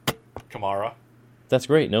Kamara. That's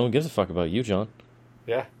great. No one gives a fuck about you, John.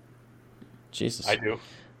 Yeah. Jesus. I do.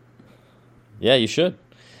 Yeah, you should.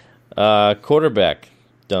 Quarterback,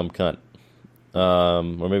 dumb cunt. Or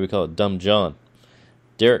maybe call it Dumb John.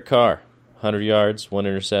 Derek Carr, 100 yards, 1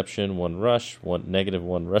 interception, 1 rush,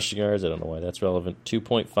 -1 rushing yards. I don't know why that's relevant.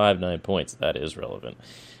 2.59 points. That is relevant.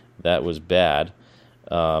 That was bad.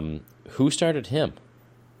 Who started him?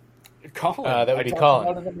 Colin. That would be Colin. Colin.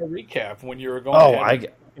 I talked about it in the recap when you were going. Oh,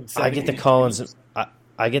 ahead I get the Collins.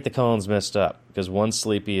 I get the Collins messed up because one's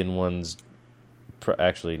sleepy and one's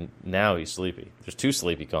actually now he's sleepy. There's 2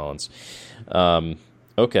 sleepy Collins.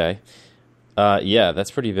 Okay, yeah,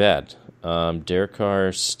 that's pretty bad. Derek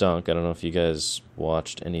Carr stunk. I don't know if you guys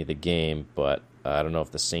watched any of the game, but I don't know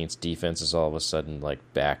if the Saints defense is all of a sudden like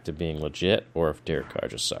back to being legit or if Derek Carr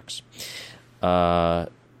just sucks.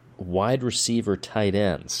 Wide receiver tight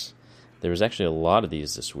ends. There was actually a lot of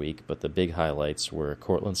these this week, but the big highlights were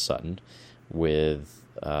Cortland Sutton with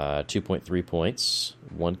 2.3 points,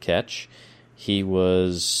 1 catch. He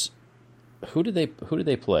was who did they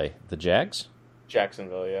play? The Jags?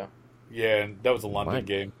 Jacksonville, yeah. Yeah, and that was a London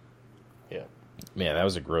game. Yeah. Man, that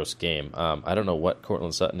was a gross game. I don't know what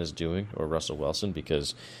Cortland Sutton is doing or Russell Wilson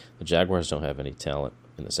because the Jaguars don't have any talent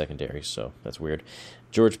in the secondary, so that's weird.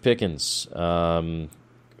 George Pickens,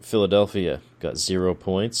 Philadelphia got 0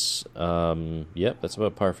 points. Yep, that's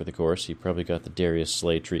about par for the course. He probably got the Darius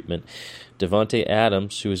Slay treatment. Devontae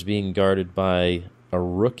Adams, who is being guarded by a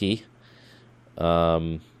rookie,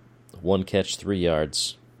 1 catch, 3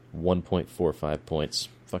 yards, 1.45 points.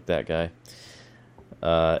 Fuck that guy.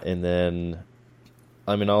 And then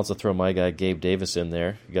I'm going to also throw my guy Gabe Davis in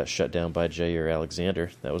there. He got shut down by Jair Alexander.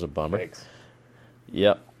 That was a bummer. Thanks.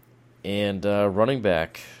 Yep. And running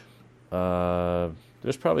back,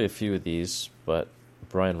 there's probably a few of these, but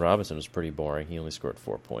Brian Robinson was pretty boring. He only scored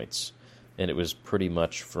 4 points. And it was pretty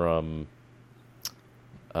much from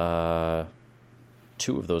 2 of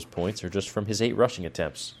those points are just from his 8 rushing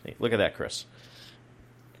attempts. Hey, look at that, Chris.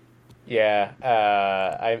 Yeah,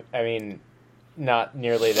 I mean, not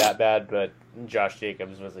nearly that bad, but Josh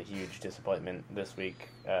Jacobs was a huge disappointment this week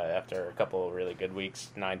after a couple of really good weeks.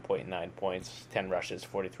 9.9 points, 10 rushes,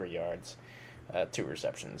 43 yards, 2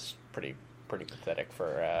 receptions. Pretty pathetic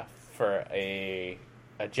for a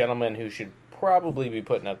gentleman who should probably be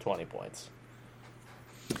putting up 20 points.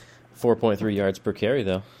 4.3 yards per carry,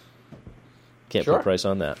 though. Can't put a price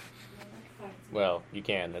on that. Well, you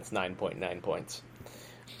can. That's 9.9 points.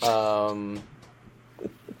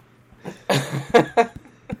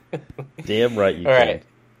 Damn right you All can.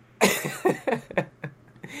 right.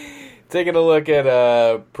 Taking a look at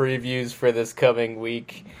previews for this coming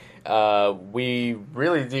week. We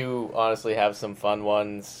really do honestly have some fun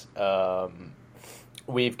ones.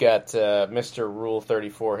 We've got Mr. Rule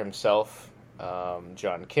 34 himself,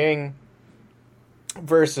 John King,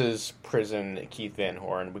 versus Prison Keith Van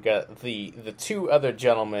Horn. We got the 2 other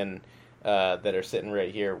gentlemen that are sitting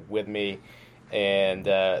right here with me, and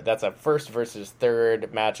that's a first versus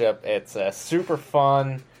third matchup. It's super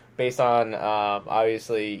fun based on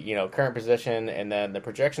obviously current position, and then the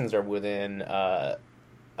projections are within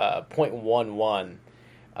 0.11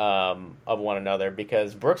 of one another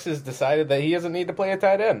because Brooks has decided that he doesn't need to play a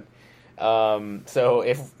tight end. So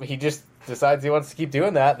if he just decides he wants to keep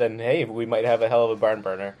doing that, then hey, we might have a hell of a barn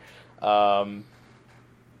burner.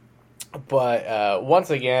 But once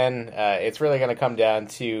again, it's really going to come down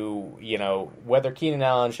to whether Keenan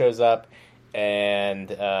Allen shows up,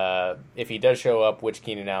 and if he does show up, which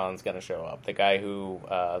Keenan Allen's going to show up. The guy who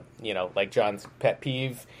like John's pet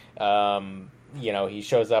peeve, he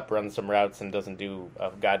shows up, runs some routes, and doesn't do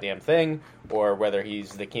a goddamn thing, or whether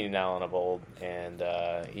he's the Keenan Allen of old and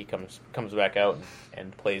he comes back out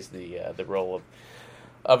and plays the role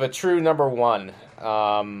of a true number one.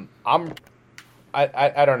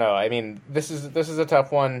 I don't know. I mean, this is a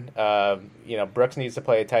tough one. Brooks needs to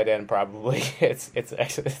play a tight end probably. It's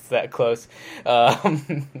that close.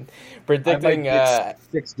 Predicting I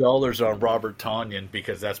might $6 on Robert Tonyan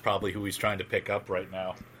because that's probably who he's trying to pick up right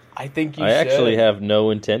now. I think I actually have no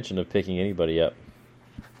intention of picking anybody up.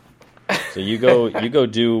 So you go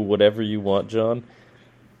do whatever you want, John.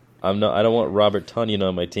 I don't want Robert Tonyan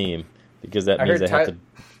on my team because that means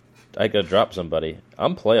I gotta drop somebody.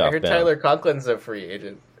 I'm playoff. I heard bound. Tyler Conklin's a free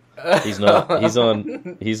agent. He's not.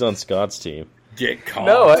 He's on Scott's team. Get caught.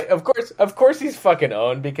 No, of course he's fucking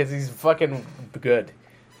owned because he's fucking good.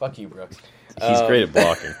 Fuck you, Brooks. He's great at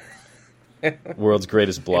blocking. World's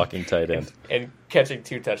greatest blocking tight end. And catching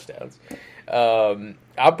 2 touchdowns. I'm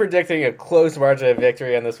predicting a close margin of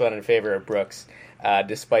victory on this one in favor of Brooks,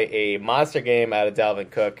 despite a monster game out of Dalvin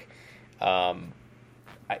Cook.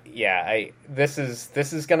 This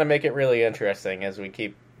is going to make it really interesting as we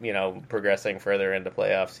keep, progressing further into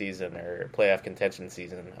playoff season or playoff contention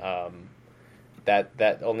season.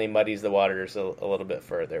 That only muddies the waters a little bit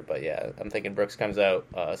further. But yeah, I'm thinking Brooks comes out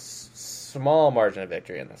a small margin of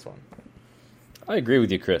victory in this one. I agree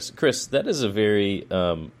with you, Chris. Chris, that is a very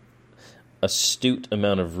astute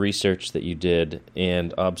amount of research that you did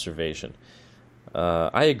and observation.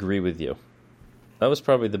 I agree with you. That was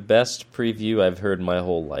probably the best preview I've heard in my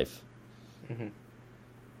whole life. Mm-hmm.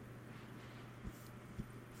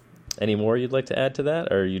 Any more you'd like to add to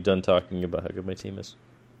that, or are you done talking about how good my team is?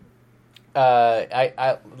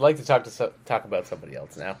 I'd like to talk about somebody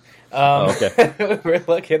else now. Okay. We're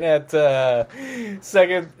looking at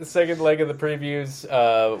second leg of the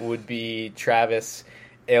previews would be Travis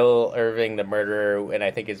Irving, the murderer, and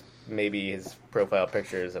I think maybe his profile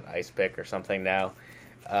picture is an ice pick or something now.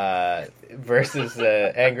 Versus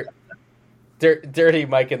angry, dirty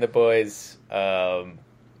Mike and the boys,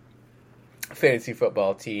 fantasy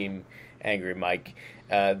football team, Angry Mike.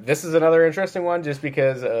 This is another interesting one just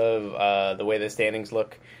because of the way the standings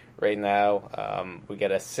look right now. We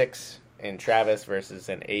get a 6 in Travis versus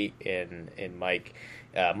an 8 in Mike.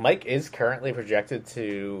 Mike is currently projected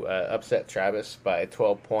to upset Travis by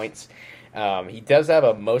 12 points. He does have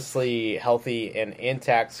a mostly healthy and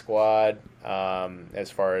intact squad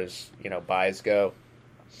as far as buys go,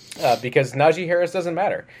 because Najee Harris doesn't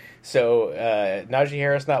matter. So Najee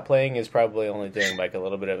Harris not playing is probably only doing Mike a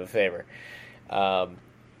little bit of a favor.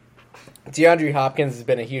 DeAndre Hopkins has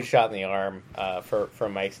been a huge shot in the arm for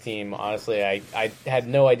Mike's team. Honestly, I had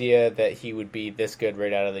no idea that he would be this good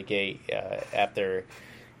right out of the gate after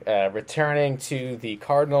returning to the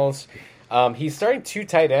Cardinals. He's starting 2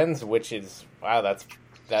 tight ends, which is, wow,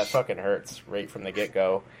 that fucking hurts right from the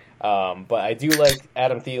get-go. But I do like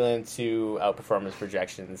Adam Thielen to outperform his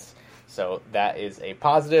projections, so that is a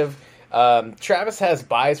positive. Travis has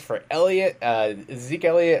buys for Elliott, Zeke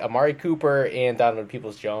Elliott, Amari Cooper, and Donovan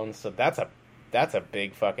Peoples-Jones, so that's a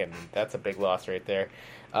big loss right there.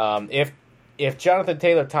 If Jonathan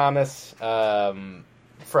Taylor Thomas from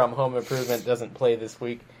Home Improvement doesn't play this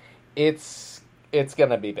week, it's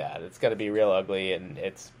gonna be bad. It's gonna be real ugly, and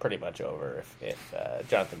it's pretty much over if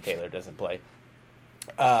Jonathan Taylor doesn't play.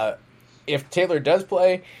 If Taylor does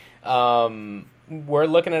play, we're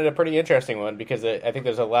looking at a pretty interesting one because I think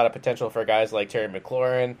there's a lot of potential for guys like Terry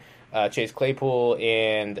McLaurin, Chase Claypool,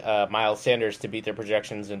 and Miles Sanders to beat their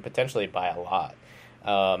projections and potentially by a lot.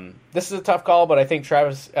 This is a tough call, but I think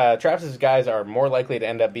Travis's guys are more likely to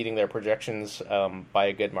end up beating their projections by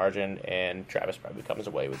a good margin, and Travis probably comes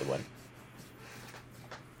away with the win.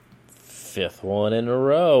 5th one in a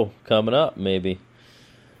row coming up, maybe,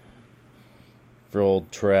 for old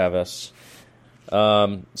Travis.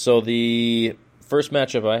 So the first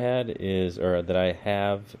matchup I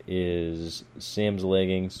have is Sam's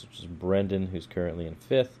Leggings, which is Brendan, who's currently in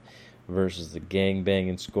 5th, versus the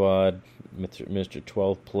gangbanging squad, Mr.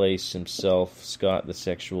 12th place himself, Scott the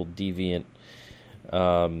sexual deviant.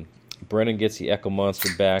 Brendan gets the Echo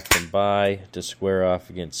Monster back from bye to square off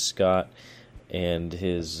against Scott and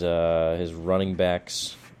his running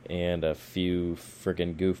backs and a few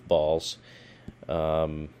friggin' goofballs.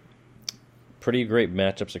 Pretty great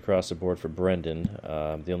matchups across the board for Brendan.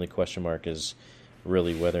 The only question mark is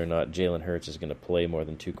really whether or not Jalen Hurts is going to play more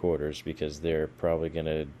than 2 quarters, because they're probably going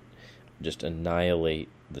to just annihilate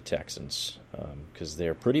the Texans, because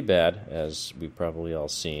they're pretty bad, as we've probably all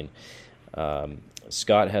seen.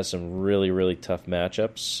 Scott has some really, really tough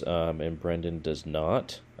matchups, and Brendan does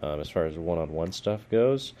not, as far as one-on-one stuff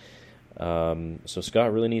goes. So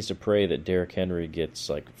Scott really needs to pray that Derrick Henry gets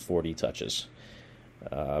like 40 touches.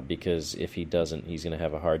 Because if he doesn't, he's going to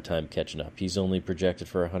have a hard time catching up. He's only projected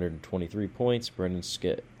for 123 points. Brendan's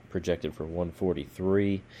projected for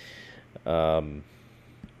 143.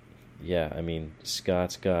 Yeah, I mean,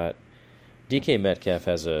 Scott's got... DK Metcalf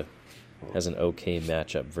has an okay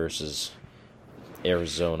matchup versus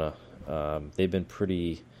Arizona. They've been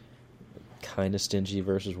pretty kind of stingy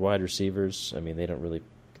versus wide receivers. I mean, they don't really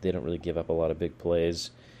give up a lot of big plays.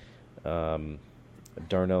 Darnell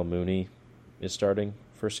Mooney is starting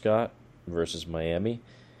for Scott versus Miami.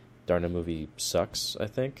 Darnell Mooney sucks, I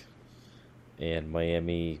think. And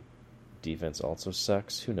Miami defense also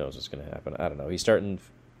sucks. Who knows what's going to happen? I don't know. He's starting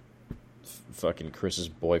fucking Chris's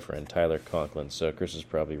boyfriend, Tyler Conklin, so Chris is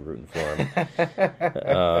probably rooting for him.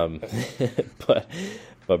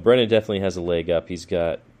 But Brennan definitely has a leg up. He's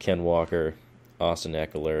got Ken Walker, Austin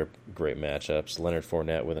Eckler, great matchups. Leonard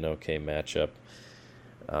Fournette with an okay matchup.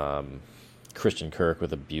 Christian Kirk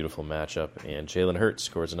with a beautiful matchup. And Jalen Hurts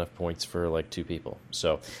scores enough points for like two people.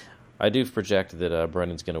 So I do project that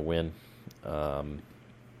Brennan's going to win. And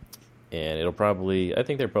I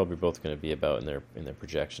think they're probably both going to be about in their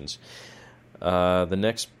projections. The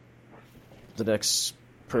next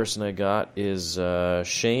person I got is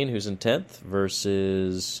Shane, who's in 10th,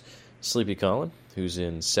 versus Sleepy Colin, who's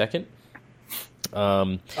in 2nd.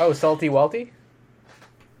 Salty Walty?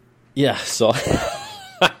 Yeah, Salty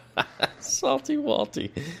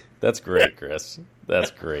Walty. That's great, Chris.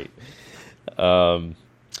 That's great.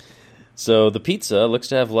 So the pizza looks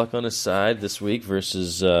to have luck on his side this week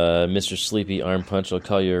versus Mr. Sleepy Arm Punch. I'll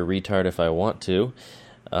call you a retard if I want to.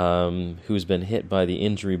 Who's been hit by the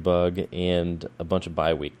injury bug and a bunch of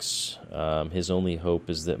bye weeks. His only hope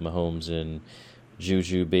is that Mahomes and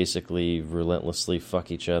Juju basically relentlessly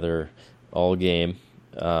fuck each other all game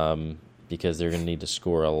because they're going to need to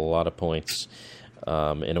score a lot of points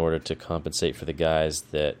in order to compensate for the guys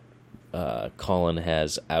that Colin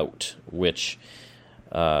has out, which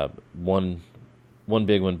one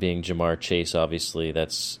big one being Jamar Chase, obviously.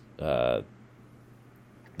 That's the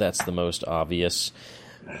most obvious.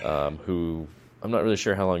 Who I'm not really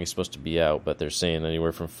sure how long he's supposed to be out, but they're saying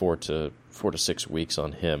anywhere from 4 to 6 weeks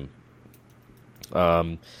on him.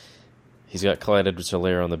 He's got Clyde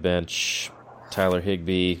Edwards-Helaire on the bench, Tyler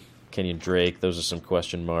Higbee, Kenyon Drake. Those are some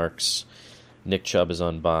question marks. Nick Chubb is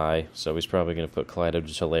on bye, so he's probably going to put Clyde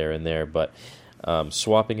Edwards-Helaire in there. But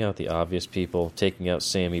swapping out the obvious people, taking out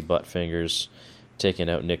Sammy Buttfingers, taking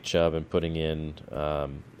out Nick Chubb, and putting in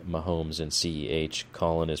Mahomes and CEH.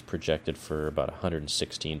 Colin is projected for about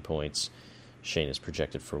 116 points. Shane is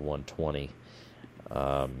projected for 120.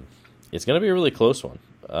 It's going to be a really close one.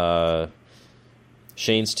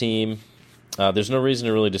 Shane's team, there's no reason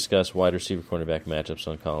to really discuss wide receiver cornerback matchups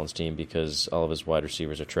on Colin's team because all of his wide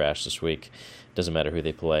receivers are trash this week. Doesn't matter who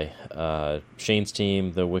they play. Shane's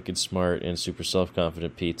team, the wicked smart and super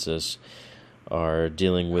self-confident pizzas, are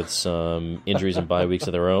dealing with some injuries and bye weeks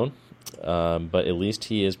of their own. But at least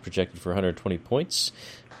he is projected for 120 points.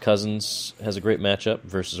 Cousins has a great matchup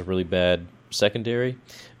versus a really bad secondary.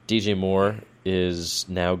 DJ Moore is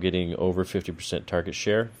now getting over 50% target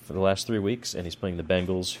share for the last 3 weeks, and he's playing the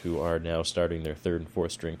Bengals, who are now starting their third and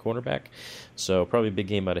fourth string cornerback. So probably a big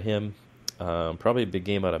game out of him. Probably a big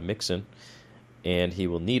game out of Mixon. And he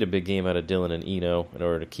will need a big game out of Dylan and Eno in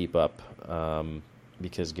order to keep up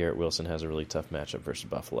because Garrett Wilson has a really tough matchup versus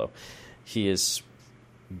Buffalo. He is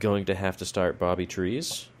going to have to start Bobby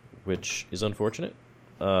Trees, which is unfortunate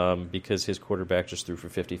because his quarterback just threw for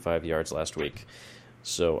 55 yards last week.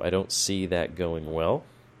 So I don't see that going well.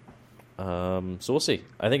 So we'll see.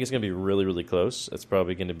 I think it's going to be really, really close. It's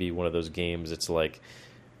probably going to be one of those games. It's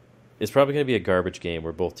probably going to be a garbage game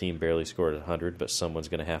where both teams barely scored 100, but someone's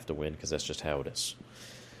going to have to win because that's just how it is.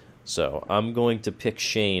 So I'm going to pick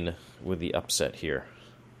Shane with the upset here.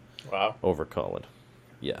 Wow. Over Colin.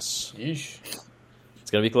 Yes. Yeesh. It's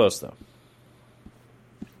going to be close, though.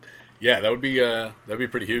 Yeah, that'd be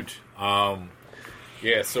pretty huge.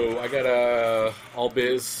 Yeah, so I got All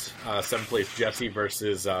Biz, 7 plates Jesse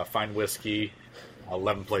versus Fine Whiskey,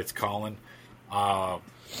 11 plates Colin.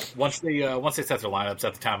 Once they set their lineups,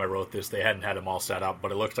 at the time I wrote this, they hadn't had them all set up,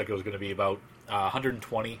 but it looks like it was going to be about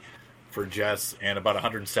 120 for Jess and about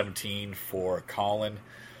 117 for Colin.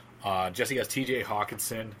 Jesse has TJ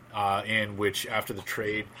Hawkinson, in which after the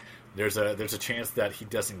trade, there's a chance that he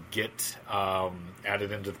doesn't get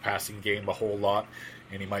added into the passing game a whole lot,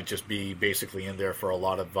 and he might just be basically in there for a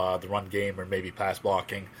lot of the run game or maybe pass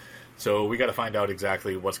blocking. So we got to find out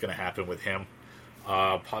exactly what's going to happen with him.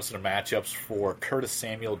 Positive matchups for Curtis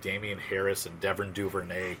Samuel, Damian Harris, and Devin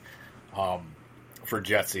Duvernay.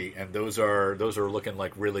 Jetsy, and those are looking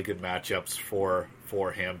like really good matchups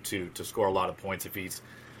for him to score a lot of points. If he's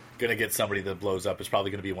going to get somebody that blows up, it's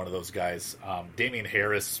probably going to be one of those guys. Damian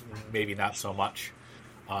Harris, maybe not so much,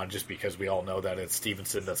 just because we all know that it's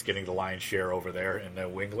Stevenson that's getting the lion's share over there in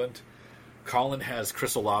New England. Colin has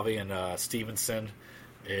Chris Olave and Stevenson.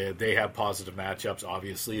 They have positive matchups,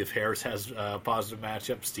 obviously. If Harris has positive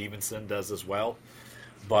matchups, Stevenson does as well.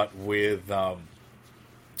 But with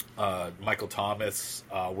Michael Thomas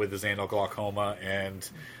with his anal glaucoma and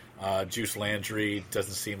Juice Landry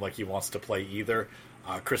doesn't seem like he wants to play either.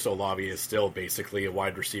 Chris Olave is still basically a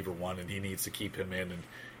wide receiver one, and he needs to keep him in. And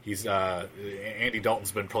he's Andy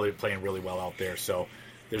Dalton's been playing really well out there, so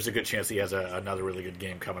there's a good chance he has another really good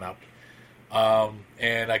game coming up.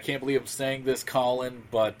 And I can't believe I'm saying this, Colin,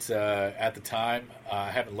 but at the time, I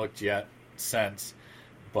haven't looked yet since,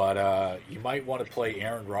 but you might want to play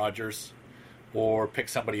Aaron Rodgers or pick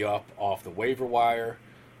somebody up off the waiver wire,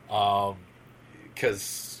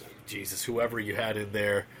 because, Jesus, whoever you had in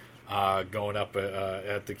there going up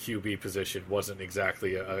at the QB position wasn't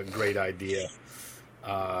exactly a great idea.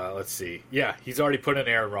 Let's see. Yeah, he's already put in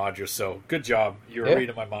Aaron Rodgers, so good job. You're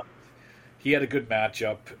reading my mind. He had a good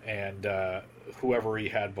matchup, and whoever he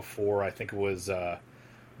had before, I think it was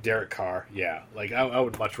Derek Carr. Yeah, like I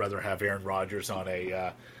would much rather have Aaron Rodgers on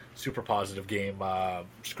a super positive game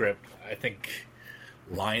script. I think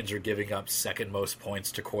Lions are giving up second most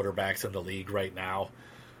points to quarterbacks in the league right now.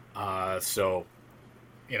 So,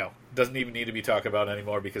 doesn't even need to be talked about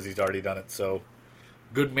anymore because he's already done it. So,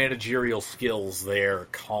 good managerial skills there,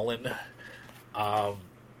 Colin.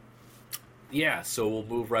 So we'll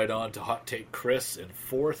move right on to Hot Take Chris in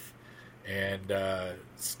fourth, and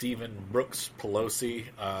Stephen Brooks Pelosi,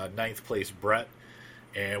 ninth place Brett.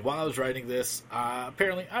 And while I was writing this,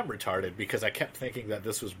 apparently I'm retarded because I kept thinking that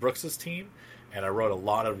this was Brooks's team, and I wrote a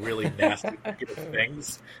lot of really nasty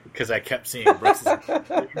things because I kept seeing Brooks's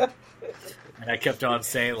team. And I kept on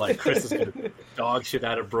saying, like, Chris is going to dog shit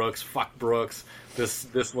out of Brooks. Fuck Brooks.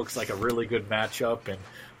 This looks like a really good matchup, and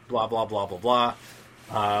blah, blah, blah, blah, blah.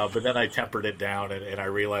 But then I tempered it down, and I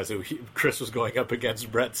realized that Chris was going up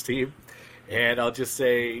against Brett's team. And I'll just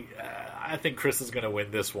say, I think Chris is going to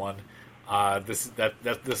win this one. This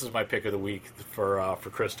is my pick of the week for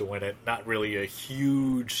Chris to win it. Not really a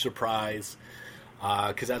huge surprise,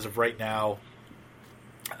 because as of right now,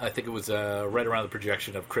 I think it was right around the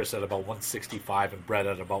projection of Chris at about 165 and Brett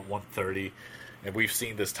at about 130. And we've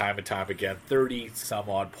seen this time and time again.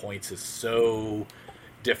 30-some-odd points is so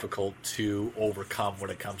difficult to overcome when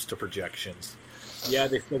it comes to projections. Yeah,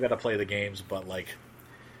 they still got to play the games, but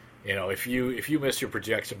if you miss your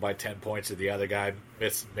projection by 10 points and the other guy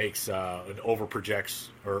makes an overprojects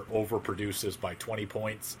or overproduces by 20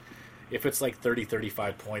 points, if it's like 30,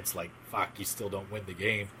 35 points, fuck, you still don't win the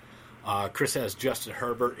game. Chris has Justin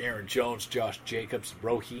Herbert, Aaron Jones, Josh Jacobs,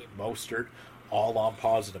 Raheem Mostert, all on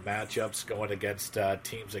positive matchups going against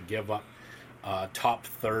teams that give up top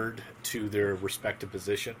third to their respective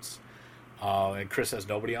positions. And Chris has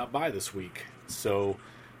nobody on bye this week. So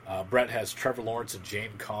Brett has Trevor Lawrence and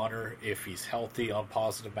James Conner if he's healthy on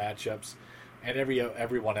positive matchups. And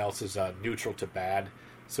everyone else is neutral to bad.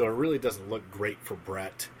 So it really doesn't look great for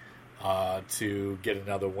Brett to get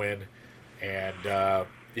another win. And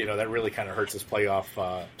that really kind of hurts his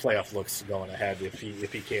playoff looks going ahead if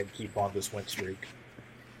he can't keep on this win streak.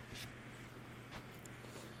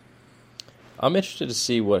 I'm interested to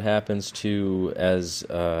see what happens to, as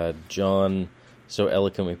John so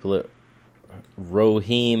eloquently put it,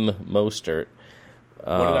 Raheem Mostert.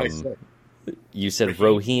 What did I say? You said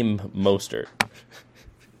Raheem Mostert.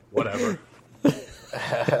 Whatever.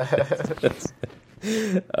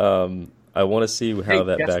 I want to see how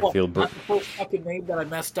that backfield. That's the first fucking name that I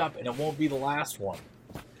messed up, and it won't be the last one.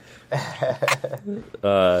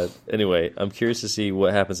 Anyway, I'm curious to see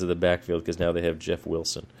what happens to the backfield because now they have Jeff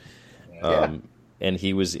Wilson. And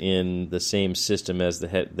he was in the same system as the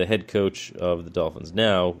head coach of the Dolphins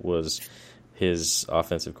now was his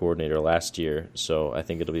offensive coordinator last year, so I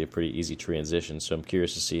think it'll be a pretty easy transition. So I'm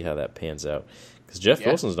curious to see how that pans out because Jeff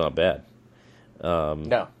Wilson's not bad.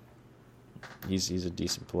 No, he's a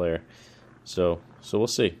decent player. So we'll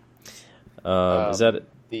see. Is that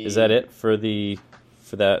it for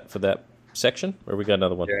that section, or we got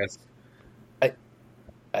another one? Yes.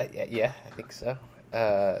 I think so.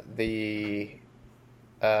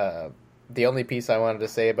 The only piece I wanted to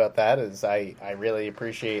say about that is I really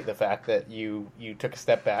appreciate the fact that you took a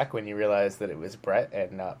step back when you realized that it was Brett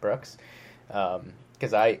and not Brooks.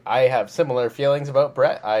 Because I have similar feelings about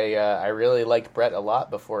Brett. I really liked Brett a lot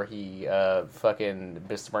before he fucking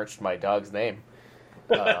besmirched my dog's name.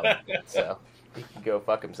 So he can go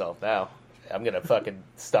fuck himself now. I'm gonna fucking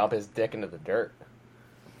stomp his dick into the dirt.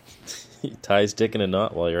 He ties dick in a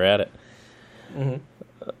knot while you're at it.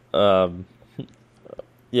 Mm-hmm.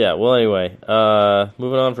 Yeah, well, anyway,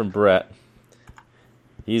 moving on from Brett.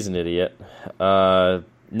 He's an idiot.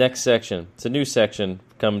 Next section. It's a new section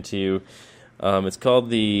coming to you. It's called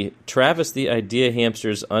the Travis the Idea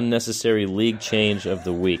Hamster's Unnecessary League Change of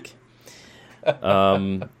the Week.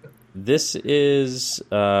 This is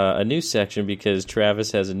a new section because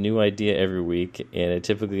Travis has a new idea every week, and it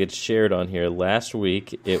typically gets shared on here. Last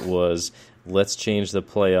week, it was, let's change the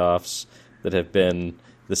playoffs that have been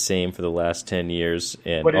the same for the last 10 years.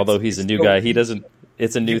 And although he's a new guy, he doesn't...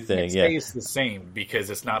 It's a new thing, yeah. It's the same because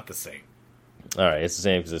it's not the same. All right, it's the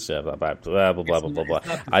same because it's blah, blah, blah, blah, blah, blah, blah.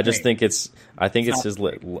 I just think it's his...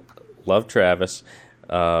 Love Travis.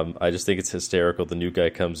 I just think it's hysterical. The new guy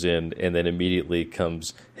comes in and then immediately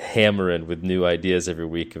comes hammering with new ideas every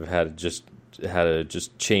week of how to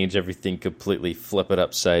just change everything completely, flip it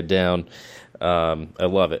upside down. I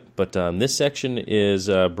love it. But this section is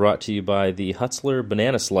brought to you by the Hutzler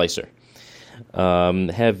Banana Slicer.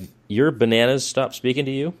 Have your bananas stopped speaking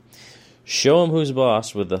to you? Show them who's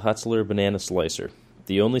boss with the Hutzler Banana Slicer,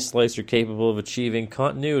 the only slicer capable of achieving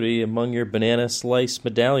continuity among your banana slice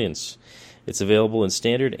medallions. It's available in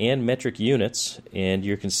standard and metric units, and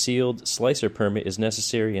your concealed slicer permit is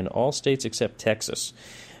necessary in all states except Texas.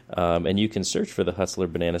 And you can search for the Hutzler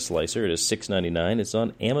Banana Slicer. It is $6.99. It's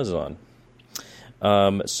on Amazon.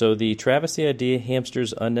 So the Travis the Idea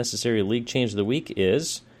Hamster's Unnecessary League Change of the Week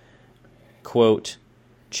is, quote,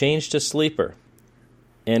 change to sleeper,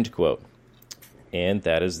 end quote. And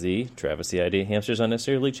that is the Travis the Idea Hamster's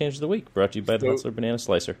Unnecessary League Change of the Week, brought to you by the Hutzler Banana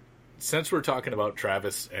Slicer. Since we're talking about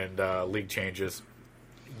Travis and league changes,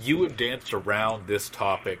 you have danced around this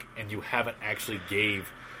topic and you haven't actually gave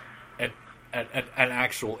an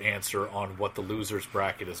actual answer on what the loser's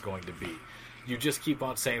bracket is going to be. You just keep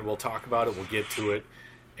on saying, we'll talk about it, we'll get to it,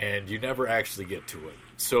 and you never actually get to it.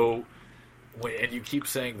 So, and you keep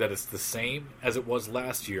saying that it's the same as it was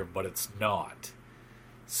last year, but it's not.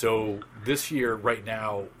 So this year, right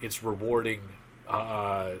now, it's rewarding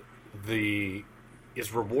the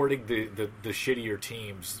shittier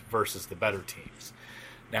teams versus the better teams.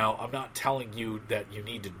 Now, I'm not telling you that you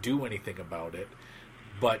need to do anything about it,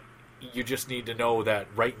 but you just need to know that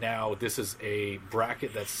right now this is a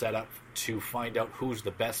bracket that's set up to find out who's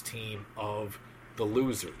the best team of the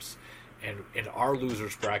losers. And in our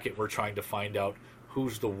losers bracket, we're trying to find out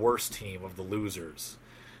who's the worst team of the losers.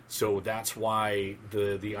 So that's why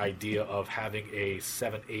the idea of having a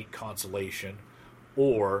 7-8 consolation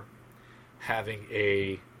or having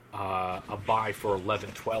a bye for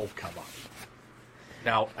 11-12 come up.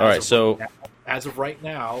 Now, as of right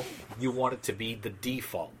now, you want it to be the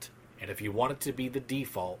default. And if you want it to be the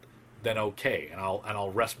default, then okay, and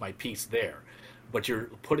I'll rest my peace there. But you're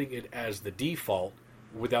putting it as the default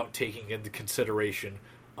without taking into consideration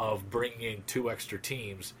of bringing in 2 extra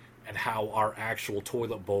teams and how our actual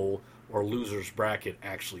toilet bowl or loser's bracket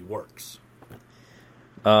actually works.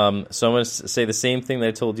 So I'm going to say the same thing that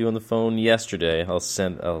I told you on the phone yesterday. I'll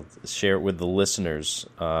share it with the listeners.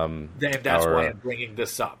 That's why I'm bringing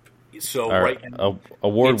this up. So right now,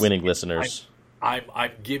 award-winning listeners.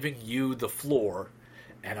 I'm giving you the floor,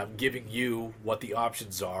 and I'm giving you what the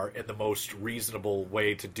options are in the most reasonable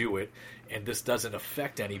way to do it. And this doesn't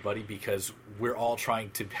affect anybody because we're all trying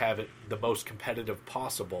to have it the most competitive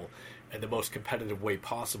possible. And the most competitive way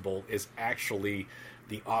possible is actually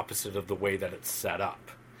the opposite of the way that it's set up.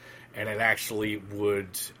 And it actually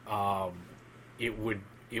would it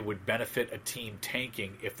would benefit a team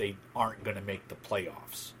tanking if they aren't going to make the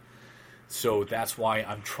playoffs. So that's why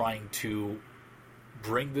I'm trying to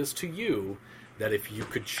bring this to you, that if you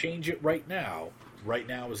could change it right now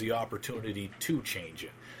is the opportunity to change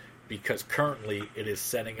it. Because currently it is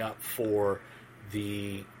setting up for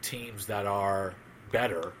the teams that are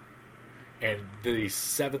better, and the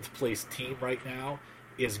 7th place team right now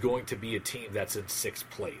is going to be a team that's in 6th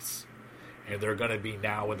place. And they're going to be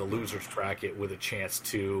now in the loser's bracket with a chance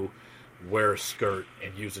to wear a skirt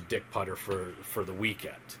and use a dick putter for the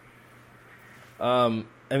weekend.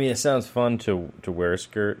 I mean, it sounds fun to wear a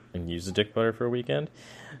skirt and use a dick putter for a weekend.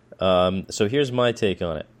 So here's my take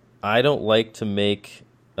on it. I don't like to make,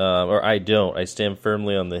 I stand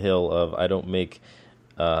firmly on the hill of I don't make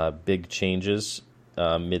big changes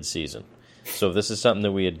mid-season. So if this is something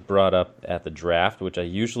that we had brought up at the draft, which I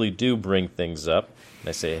usually do bring things up, and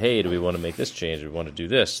I say, hey, do we want to make this change? Do we want to do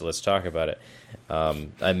this? So let's talk about it.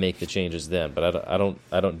 I make the changes then, but I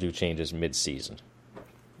don't do changes mid-season.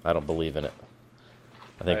 I don't believe in it.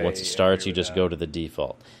 I think once it starts, you just go to the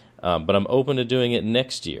default. But I'm open to doing it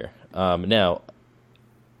next year. Now,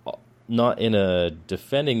 not in a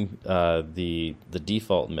defending the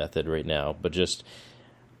default method right now, but just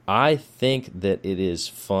I think that it is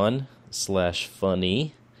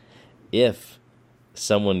fun/funny if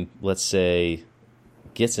someone, let's say,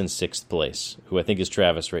 gets in 6th place, who I think is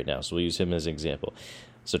Travis right now, so we'll use him as an example.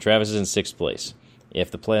 So Travis is in 6th place.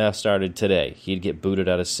 If the playoffs started today, he'd get booted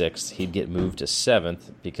out of 6th. He'd get moved to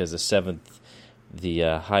 7th because the 7th,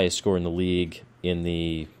 the highest score in the league in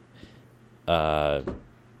the,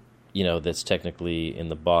 that's technically in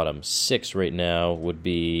the bottom 6 right now would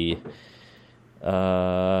be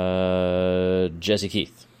Jesse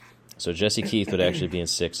Keith. So Jesse Keith would actually be in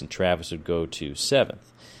 6th, and Travis would go to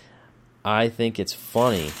 7th. I think it's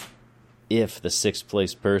funny if the 6th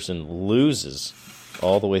place person loses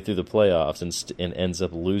all the way through the playoffs and ends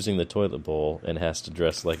up losing the toilet bowl and has to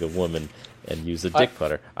dress like a woman and use the dick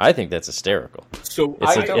putter. I think that's hysterical. So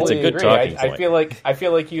it's a good talking point. I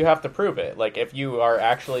feel like you have to prove it. Like if you are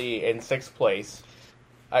actually in 6th place,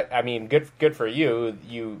 I mean, good for you.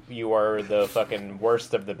 You are the fucking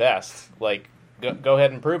worst of the best. Like, go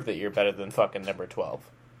ahead and prove that you're better than fucking number 12.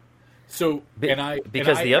 So,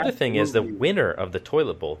 because the other thing is the winner of the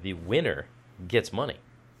toilet bowl, the winner gets money.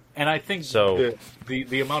 And I think so,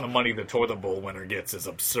 the amount of money the toilet bowl winner gets is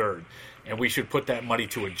absurd, and we should put that money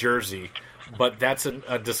to a jersey. But that's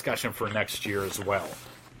a discussion for next year as well.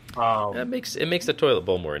 It makes the toilet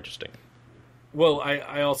bowl more interesting. Well,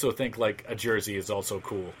 I also think like a jersey is also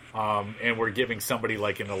cool, and we're giving somebody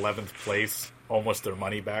like in 11th place almost their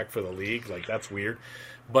money back for the league. Like that's weird.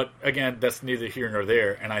 But again, that's neither here nor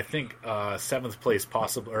there. And I think 7th place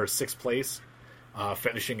possible or 6th place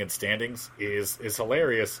finishing in standings is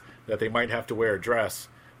hilarious. That they might have to wear a dress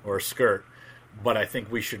or a skirt, but I think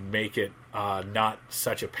we should make it not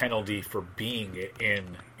such a penalty for being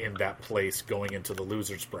in that place going into the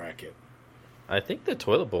losers bracket. I think the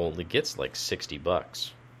toilet bowl only gets like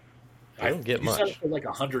 $60. I don't get much. You said it for like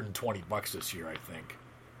 $120 this year, I think.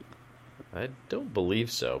 I don't believe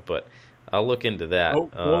so, but I'll look into that.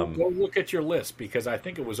 Go look at your list because I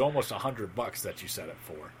think it was almost $100 that you set it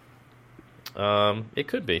for. It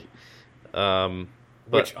could be, but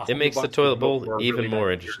it makes the toilet bowl even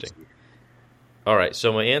more interesting. All right,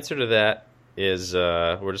 so my answer to that is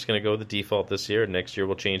we're just going to go with the default this year. Next year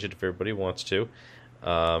we'll change it if everybody wants to.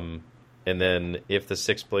 And then if the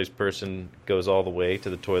 6th place person goes all the way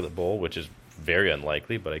to the toilet bowl, which is very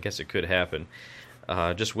unlikely, but I guess it could happen,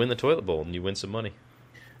 just win the toilet bowl and you win some money.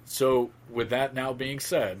 So with that now being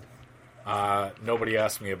said, nobody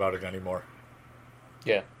asked me about it anymore.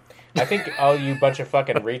 Yeah. I think all you bunch of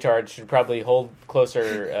fucking retards should probably hold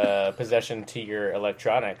closer possession to your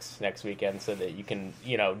electronics next weekend so that you can,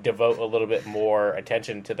 devote a little bit more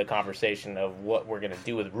attention to the conversation of what we're going to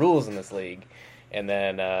do with rules in this league. And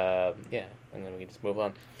then, and then we can just move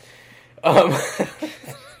on.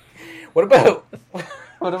 What about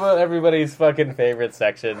everybody's fucking favorite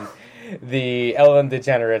section, the Ellen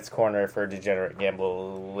Degenerates Corner for degenerate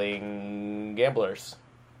gamblers?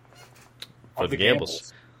 For the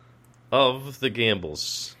gambles. Of the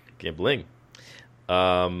gambling.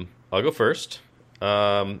 I'll go first.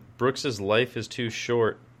 Brooks's life is too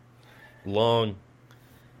long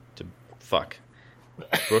to fuck.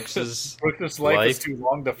 Brooks's life is too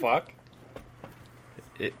long to fuck?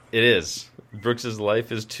 It is. Brooks's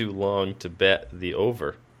life is too long to bet the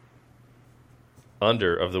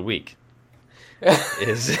under of the week.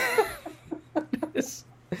 It's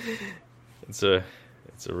a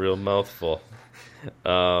real mouthful.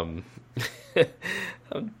 I'm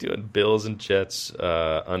doing Bills and Jets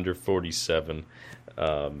under 47.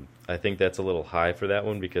 I think that's a little high for that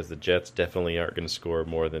one because the Jets definitely aren't going to score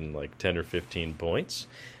more than like 10 or 15 points.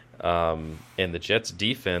 And the Jets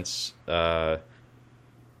defense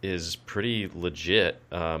is pretty legit.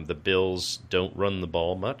 The Bills don't run the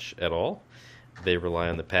ball much at all. They rely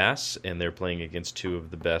on the pass, and they're playing against two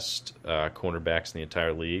of the best cornerbacks in the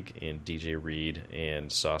entire league in DJ Reed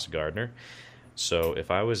and Sauce Gardner. So if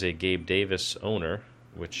I was a Gabe Davis owner,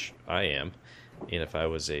 which I am, and if I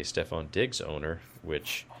was a Stephon Diggs owner,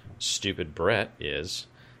 which stupid Brett is,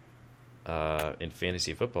 in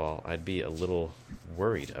fantasy football, I'd be a little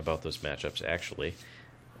worried about those matchups, actually.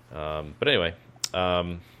 But anyway,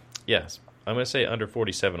 yes, I'm going to say under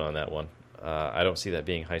 47 on that one. I don't see that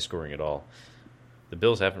being high scoring at all. The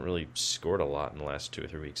Bills haven't really scored a lot in the last 2 or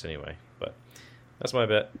 3 weeks anyway, but that's my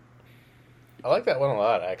bet. I like that one a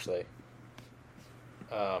lot, actually.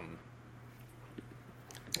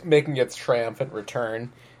 Making its triumphant return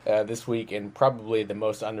this week in probably the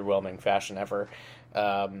most underwhelming fashion ever.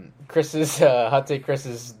 Chris's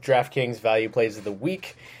DraftKings value plays of the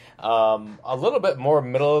week. A little bit more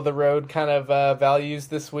middle of the road kind of values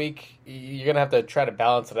this week. You're going to have to try to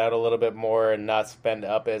balance it out a little bit more and not spend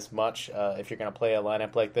up as much if you're going to play a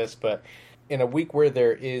lineup like this. But in a week where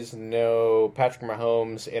there is no Patrick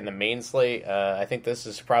Mahomes in the main slate, I think this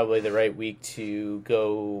is probably the right week to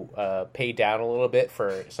go pay down a little bit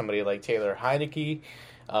for somebody like Taylor Heineke.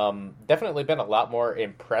 Definitely been a lot more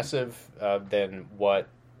impressive than what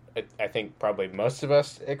I think probably most of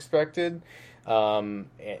us expected. Going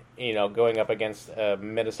up against a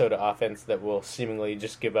Minnesota offense that will seemingly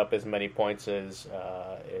just give up as many points as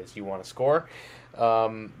you want to score.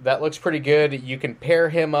 That looks pretty good. You can pair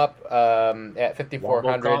him up at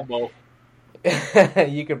 5,400.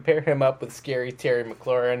 You can pair him up with scary Terry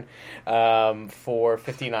McLaurin for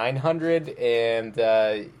 5,900, and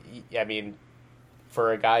I mean,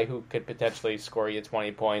 for a guy who could potentially score you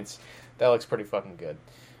 20 points, that looks pretty fucking good.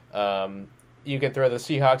 You can throw the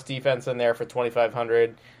Seahawks defense in there for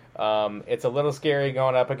 2,500. It's a little scary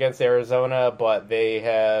going up against Arizona, but they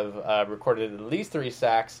have recorded at least 3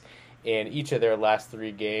 sacks in each of their last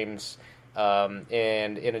 3 games. And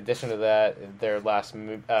in addition to that, their last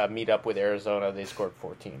meet-up with Arizona, they scored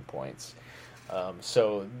 14 points.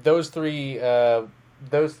 So those three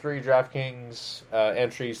DraftKings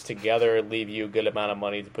entries together leave you a good amount of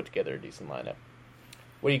money to put together a decent lineup.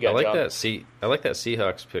 What do you got, I like John? I like that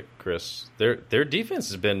Seahawks pick, Chris. Their defense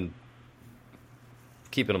has been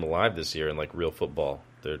keeping them alive this year in like real football.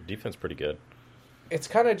 Their defense pretty good. It's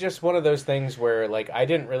kind of just one of those things where like I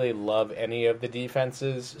didn't really love any of the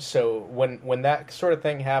defenses, so when that sort of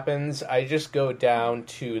thing happens, I just go down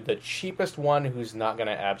to the cheapest one who's not going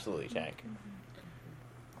to absolutely tank.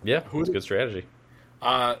 Yeah, it's a good strategy.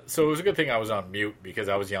 So it was a good thing I was on mute because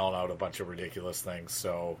I was yelling out a bunch of ridiculous things,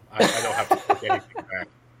 so I don't have to take anything back.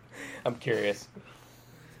 I'm curious.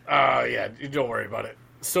 Yeah, don't worry about it.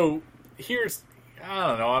 So I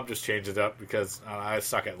don't know, I'm just changing it up because I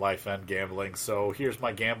suck at life and gambling, so here's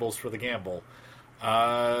my gambles for the gamble.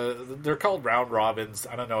 They're called round robins.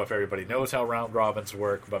 I don't know if everybody knows how round robins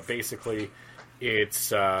work, but basically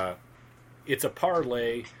it's a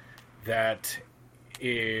parlay that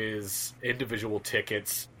is individual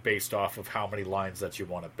tickets based off of how many lines that you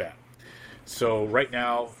want to bet. So right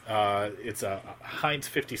now, it's a Heinz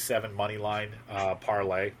 57 money line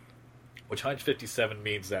parlay, which Heinz 57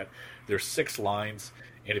 means that there's 6 lines,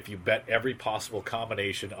 and if you bet every possible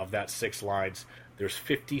combination of that 6 lines, there's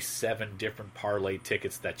 57 different parlay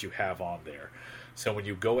tickets that you have on there. So when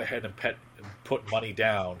you go ahead and put money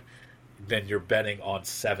down, then you're betting on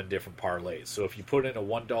 7 different parlays. So if you put in a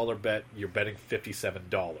 $1 bet, you're betting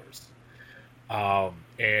 $57.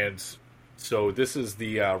 And so this is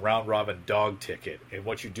the round robin dog ticket. And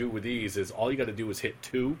what you do with these is all you got to do is hit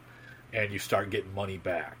 2, and you start getting money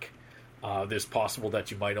back. It's possible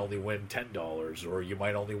that you might only win $10, or you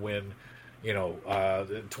might only win,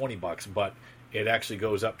 $20, but it actually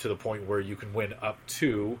goes up to the point where you can win up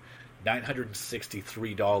to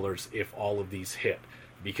 $963 if all of these hit,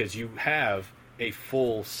 because you have a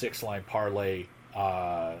full 6-line parlay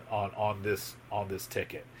on this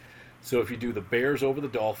ticket. So if you do the Bears over the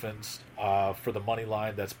Dolphins for the money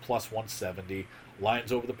line, that's plus 170.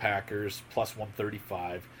 Lions over the Packers, plus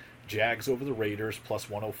 135. Jags over the Raiders, plus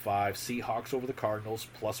 105. Seahawks over the Cardinals,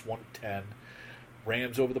 plus 110.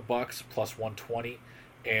 Rams over the Bucks, plus 120.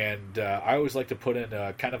 And I always like to put in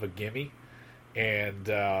kind of a gimme, and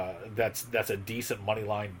that's a decent money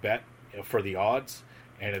line bet for the odds.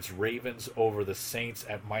 And it's Ravens over the Saints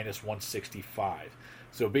at minus 165.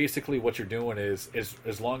 So basically what you're doing is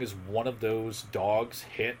as long as one of those dogs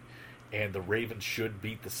hit and the Ravens should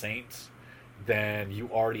beat the Saints, then you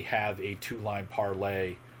already have a 2-line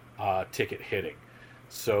parlay ticket hitting.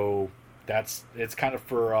 So it's kind of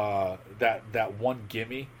for that one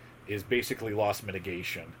gimme is basically loss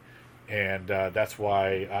mitigation. And that's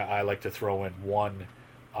why I like to throw in one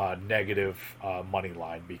negative money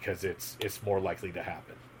line, because it's more likely to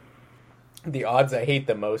happen. The odds I hate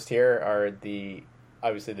the most here are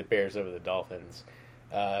obviously the Bears over the Dolphins,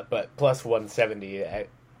 but plus 170. I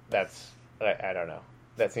don't know.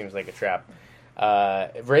 That seems like a trap.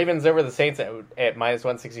 Ravens over the Saints at minus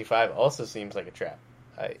 165 also seems like a trap.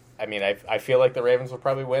 I feel like the Ravens will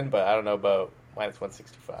probably win, but I don't know about minus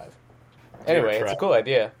 165. Anyway, it's a cool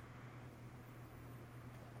idea.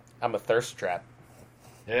 I'm a thirst trap.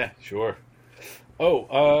 Yeah, sure.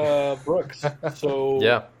 Oh, Brooks. So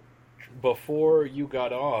yeah, before you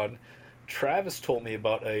got on, Travis told me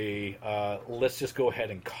about let's just go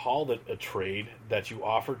ahead and call it a trade that you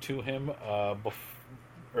offered to him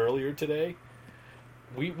earlier today.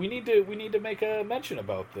 We need to make a mention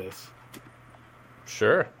about this.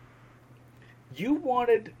 Sure. You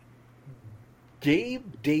wanted Gabe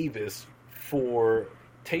Davis for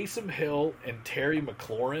Taysom Hill and Terry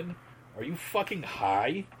McLaurin? Are you fucking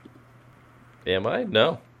high? Am I?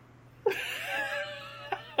 No.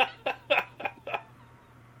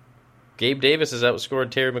 Gabe Davis has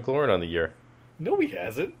outscored Terry McLaurin on the year. No, he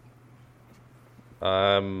hasn't.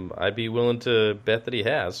 I'd be willing to bet that he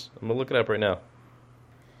has. I'm going to look it up right now.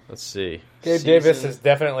 Let's see. Gabe Davis has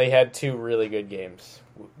definitely had 2 really good games.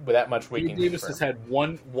 With that much we Gabe Davis has had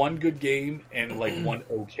one good game and like one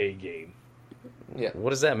okay game. Yeah.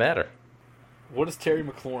 What does that matter? What does Terry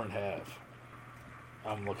McLaurin have?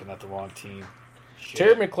 I'm looking at the wrong team. Shit.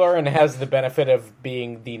 Terry McLaurin has the benefit of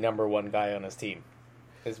being the number 1 guy on his team.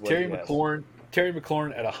 Terry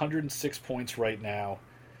McLaurin at 106 points right now,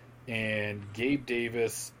 and Gabe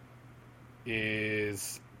Davis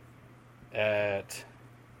is at.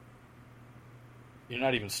 You're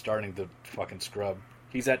not even starting the fucking scrub.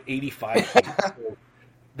 He's at 85 points. So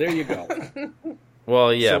there you go.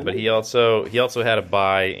 Well, yeah, but he also had a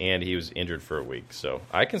bye and he was injured for a week, so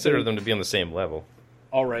I consider them to be on the same level.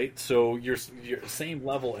 All right, so you're same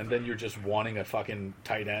level, and then you're just wanting a fucking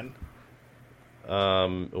tight end.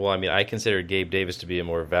 Well, I mean, I consider Gabe Davis to be a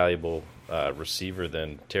more valuable receiver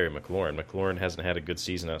than Terry McLaurin. McLaurin hasn't had a good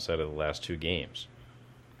season outside of the last 2 games.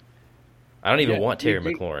 I don't even want Terry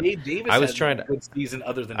McLaurin. Gabe Davis I was trying to. Good season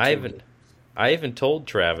other than I even told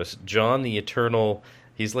Travis, John the Eternal.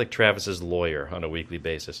 He's like Travis's lawyer on a weekly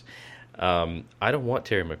basis. I don't want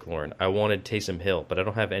Terry McLaurin. I wanted Taysom Hill, but I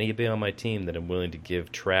don't have anybody on my team that I'm willing to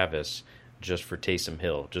give Travis just for Taysom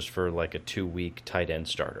Hill, just for like a 2-week tight end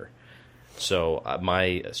starter. So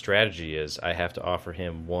my strategy is I have to offer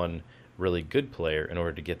him one really good player in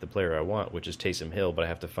order to get the player I want, which is Taysom Hill, but I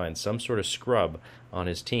have to find some sort of scrub on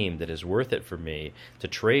his team that is worth it for me to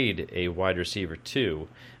trade a wide receiver 2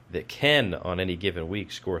 that can, on any given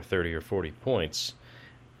week, score 30 or 40 points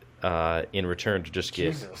in return to just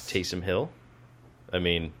get Taysom Hill. I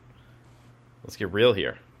mean, let's get real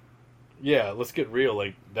here. Yeah, let's get real.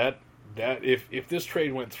 Like that if this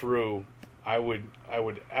trade went through, I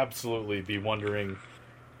would absolutely be wondering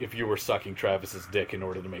if you were sucking Travis's dick in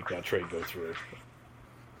order to make that trade go through.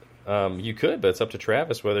 You could, but it's up to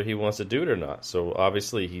Travis whether he wants to do it or not. So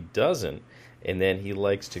obviously he doesn't, and then he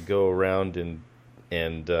likes to go around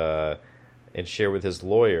and share with his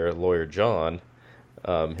lawyer John,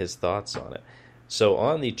 his thoughts on it. So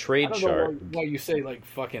on the trade chart, why you say like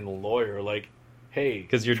fucking lawyer, like, hey,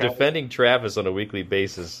 because you're defending Travis on a weekly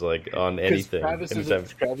basis, like on anything. Travis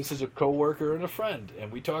is a coworker and a friend,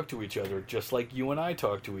 and we talk to each other just like you and I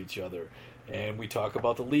talk to each other, and we talk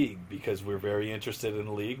about the league because we're very interested in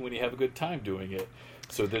the league when you have a good time doing it.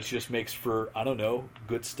 So this just makes for, I don't know,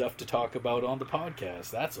 good stuff to talk about on the podcast.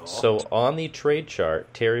 That's all. So on the trade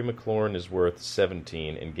chart, Terry McLaurin is worth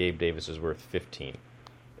 17 and Gabe Davis is worth 15.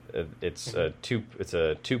 It's a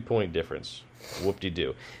 2-point difference.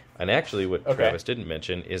 Whoop-de-doo. And actually what Travis didn't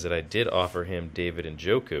mention is that I did offer him David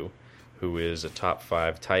Njoku, who is a top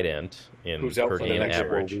 5 tight end in per game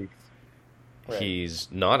average. Right. He's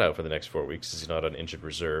not out for the next 4 weeks. He's not on injured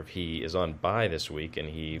reserve. He is on bye this week, and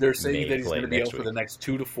they're saying that he's going to be out week. For the next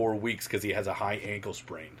 2 to 4 weeks because he has a high ankle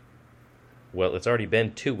sprain. Well, it's already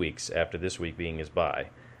been 2 weeks after this week being his bye.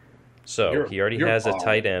 So he already has a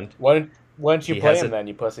tight end. Why don't you play him then,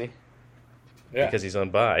 you pussy? Yeah. Because he's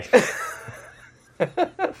on bye. Play him.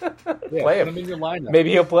 Put him in your lineup.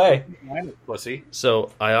 Maybe he'll play. Pussy.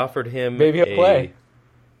 So I offered him. Maybe he'll play.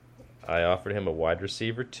 I offered him a wide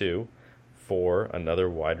receiver 2 for another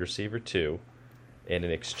wide receiver 2, and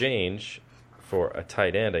in exchange for a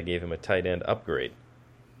tight end, I gave him a tight end upgrade,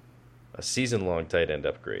 a season-long tight end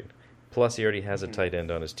upgrade. Plus, he already has a tight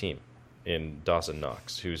end on his team in Dawson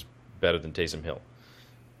Knox, who's better than Taysom Hill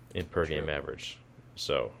in per game average.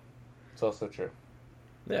 So it's also true.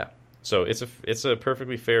 Yeah. So it's a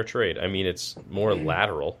perfectly fair trade. I mean, it's more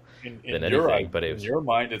lateral than anything, but in your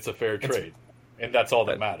mind, it's a fair trade, and that's all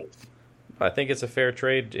that matters. I think it's a fair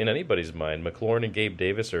trade in anybody's mind. McLaurin and Gabe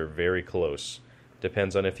Davis are very close.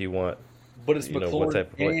 Depends on if you want. But it's McLaurin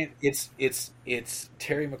type of and it's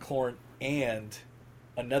Terry McLaurin and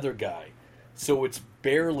another guy, so it's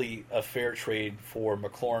barely a fair trade for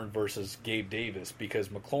McLaurin versus Gabe Davis because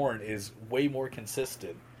McLaurin is way more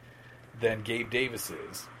consistent than Gabe Davis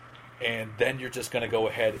is. And then you're just going to go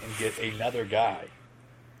ahead and get another guy.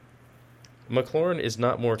 McLaurin is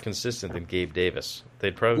not more consistent than Gabe Davis.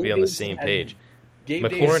 They'd probably be on the same page.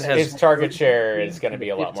 McLaurin his target share is going to be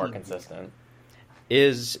a lot more consistent.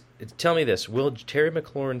 Tell me this: will Terry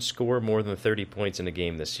McLaurin score more than 30 points in a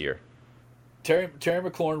game this year? Terry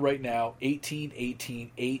McLaurin right now 18,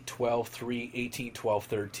 18, 8, 12, 3, 18, 12,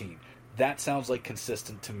 13. That sounds like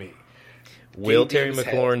consistent to me. Will Gabe Terry Davis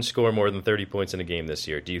McLaurin score more than 30 points in a game this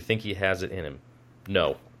year? Do you think he has it in him?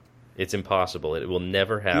 No. It's impossible. It will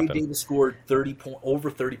never happen. Gabe Davis scored over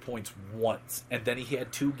 30 points once, and then he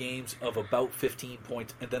had 2 games of about 15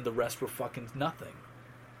 points, and then the rest were fucking nothing.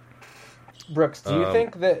 Brooks, do you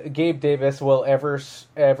think that Gabe Davis will ever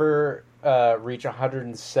reach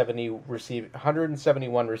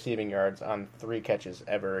 171 receiving yards on 3 catches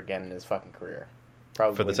ever again in his fucking career?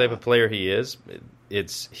 Probably For the type not. of player he is,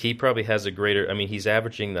 he probably has a greater. I mean, he's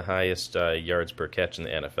averaging the highest yards per catch in the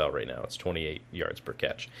NFL right now. It's 28 yards per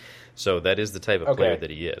catch. So that is the type of player that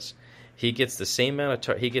he is. He gets the same amount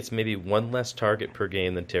of he gets maybe 1 less target per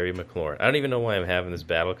game than Terry McLaurin. I don't even know why I'm having this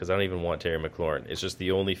battle because I don't even want Terry McLaurin. It's just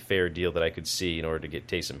the only fair deal that I could see in order to get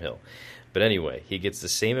Taysom Hill. But anyway, he gets the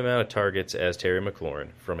same amount of targets as Terry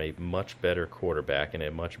McLaurin from a much better quarterback and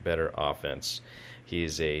a much better offense. He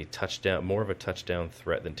is more of a touchdown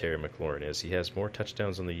threat than Terry McLaurin is. He has more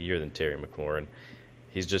touchdowns on the year than Terry McLaurin.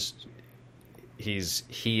 He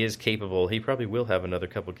is capable. He probably will have another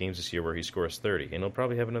couple games this year where he scores 30, and he'll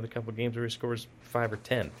probably have another couple games where he scores 5 or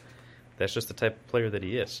 10. That's just the type of player that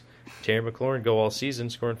he is. Terry McLaurin go all season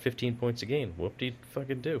scoring 15 points a game. Whoop-de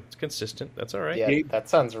fucking do. It's consistent. That's all right. Yeah, that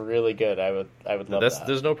sounds really good. I would love that.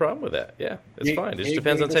 There's no problem with that. Yeah, it's fine. It just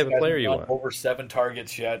depends on the type of player you want. Over 7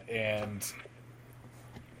 targets yet, and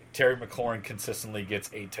Terry McLaurin consistently gets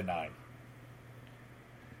 8 to 9.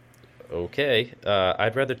 Okay,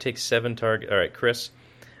 I'd rather take 7 targets. All right, Chris,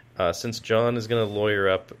 since John is going to lawyer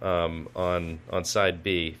up on side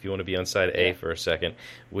B, if you want to be on side A for a second,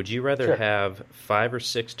 would you rather have 5 or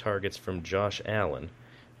 6 targets from Josh Allen,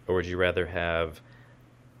 or would you rather have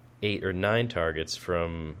 8 or 9 targets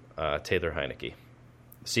from Taylor Heineke,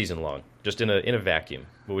 season long, just in a vacuum?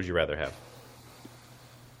 What would you rather have?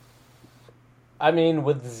 I mean,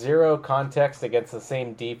 with 0 context against the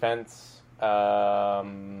same defense,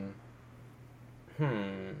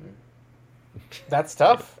 that's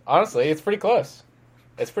tough. Honestly, it's pretty close.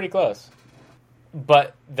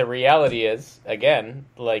 But the reality is, again,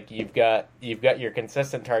 like you've got your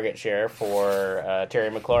consistent target share for Terry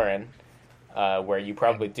McLaurin, where you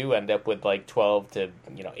probably do end up with like 12 to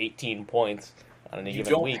 18 points on any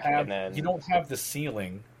given week. You don't have the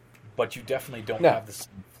ceiling, but you definitely don't have the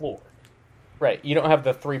floor. Right, you don't have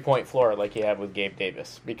the 3-point floor like you have with Gabe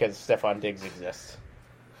Davis because Stephon Diggs exists.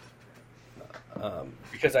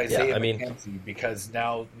 Because Isaiah McKenzie, because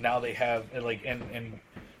now they have and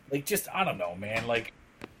just I don't know, man. Like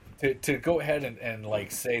to go ahead and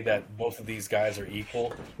like say that both of these guys are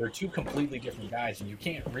equal, they're 2 completely different guys, and you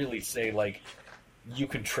can't really say like you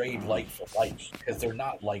can trade like for like because they're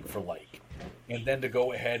not like for like. And then to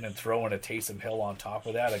go ahead and throw in a Taysom Hill on top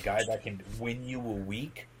of that, a guy that can win you a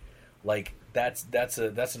week, like that's a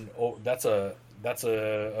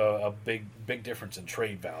big difference in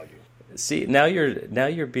trade value. See, now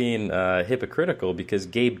you're being hypocritical because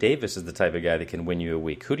Gabe Davis is the type of guy that can win you a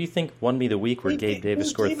week. Who do you think won me the week where Gabe Davis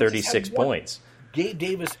scored 36 points? Gabe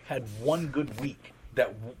Davis had 1 good week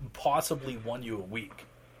that possibly won you a week.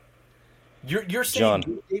 You're saying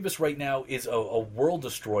Gabe Davis right now is a world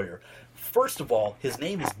destroyer. First of all, his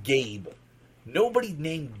name is Gabe. Nobody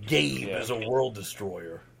named Gabe is a world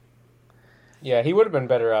destroyer. Yeah, he would have been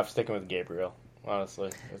better off sticking with Gabriel.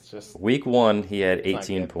 Honestly, it's just week 1 he had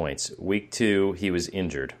 18 points. Week 2 he was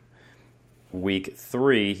injured. Week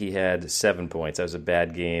 3 he had 7 points. That was a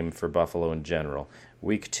bad game for Buffalo in general.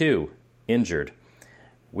 Week 2 injured.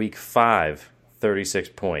 Week 5 36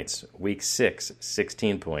 points. Week 6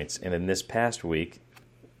 16 points. And in this past week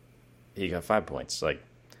he got 5 points. Like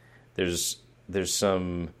there's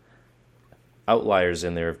some outliers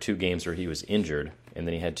in there of 2 games where he was injured. And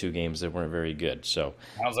then he had 2 games that weren't very good. So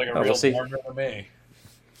sounds like a real partner to me.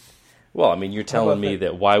 Well, I mean, you're telling me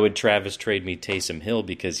that why would Travis trade me Taysom Hill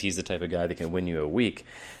because he's the type of guy that can win you a week?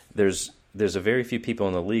 There's a very few people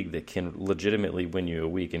in the league that can legitimately win you a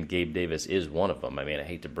week, and Gabe Davis is one of them. I mean, I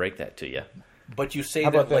hate to break that to you. But you say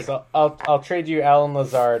How about this? I'll trade you Alan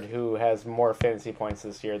Lazard, who has more fantasy points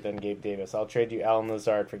this year than Gabe Davis. I'll trade you Alan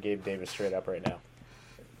Lazard for Gabe Davis straight up right now.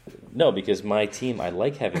 No, because my team, I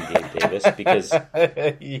like having Gabe Davis because,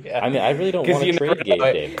 I mean, I really don't want to trade Gabe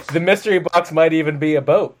Davis. The mystery box might even be a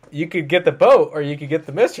boat. You could get the boat or you could get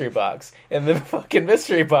the mystery box. And the fucking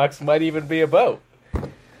mystery box might even be a boat.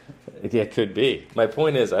 Yeah, it could be. My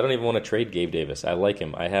point is, I don't even want to trade Gabe Davis. I like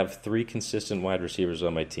him. I have 3 consistent wide receivers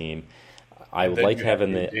on my team. I like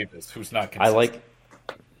having the Davis, who's not consistent.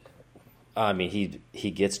 I mean, he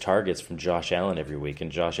gets targets from Josh Allen every week, and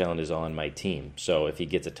Josh Allen is on my team. So if he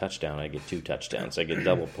gets a touchdown, I get 2 touchdowns. I get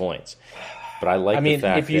double points. But I like the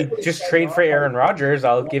fact if you just trade for Aaron Rodgers,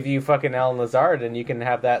 I'll give you fucking Alan Lazard, and you can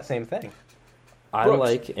have that same thing. I Brooks.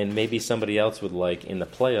 like, and maybe somebody else would like in the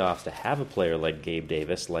playoffs to have a player like Gabe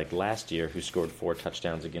Davis, like last year, who scored 4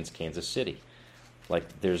 touchdowns against Kansas City.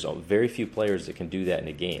 Like, there's very few players that can do that in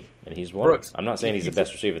a game, and he's one. Brooks, I'm not saying he's the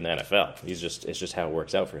best receiver in the NFL. It's just how it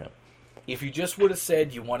works out for him. If you just would have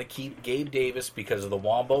said you want to keep Gabe Davis because of the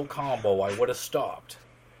Wombo combo, I would have stopped.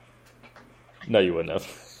 No, you wouldn't have.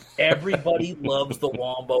 Everybody loves the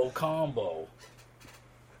Wombo combo.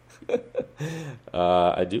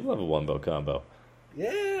 I do love a Wombo combo.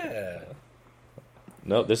 Yeah.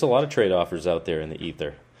 No, there's a lot of trade offers out there in the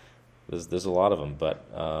ether. There's a lot of them, but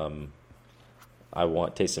I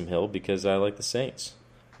want Taysom Hill because I like the Saints,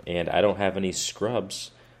 and I don't have any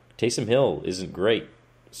scrubs. Taysom Hill isn't great,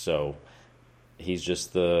 so he's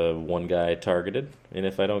just the one guy targeted, and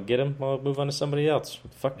if I don't get him, I'll move on to somebody else.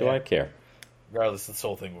 What the fuck do I care? Regardless, this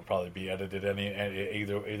whole thing will probably be edited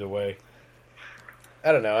either way.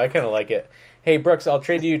 I don't know. I kind of like it. Hey, Brooks, I'll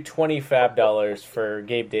trade you $20 fab for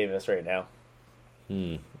Gabe Davis right now.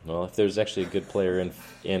 Well, if there's actually a good player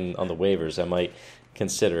in on the waivers, I might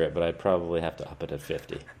consider it, but I'd probably have to up it at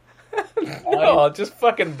 50. No, I'll just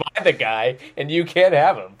fucking buy the guy, and you can't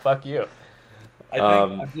have him. Fuck you. I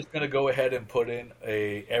think I'm just going to go ahead and put in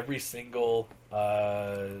every single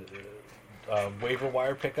waiver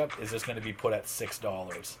wire pickup is just going to be put at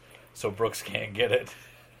 $6, so Brooks can't get it.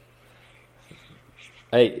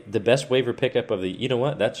 Hey, the best waiver pickup of the... You know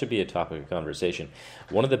what? That should be a topic of conversation.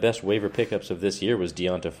 One of the best waiver pickups of this year was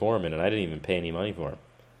Deonta Foreman, and I didn't even pay any money for him.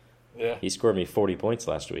 Yeah. He scored me 40 points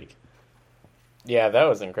last week. Yeah, that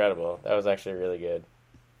was incredible. That was actually really good.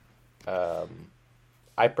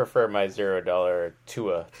 I prefer my $0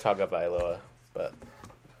 Tua Tagovailoa, but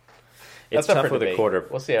It's that's up tough for with a debate. quarter.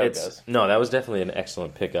 We'll see how it goes. No, that was definitely an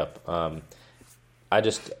excellent pickup. I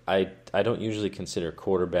don't usually consider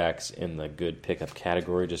quarterbacks in the good pickup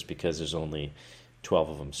category just because there's only 12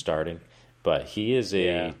 of them starting. But he is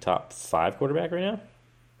a top 5 quarterback right now.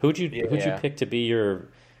 Who'd you pick to be your?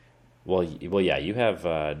 Well, yeah, you have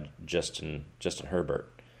Justin Herbert.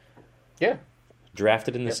 Yeah.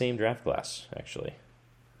 Drafted in the same draft class, actually.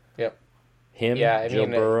 Yep. Him, Joe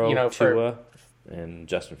Burrow, Tua, and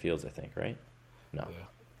Justin Fields, I think, right? No. Yeah.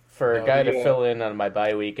 For a guy to fill in on my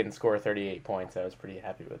bye week and score 38 points, I was pretty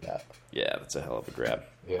happy with that. Yeah, that's a hell of a grab.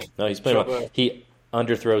 Yeah. No, he's playing well. He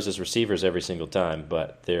underthrows his receivers every single time,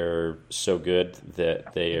 but they're so good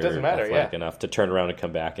that they are athletic enough to turn around and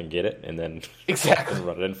come back and get it, and then and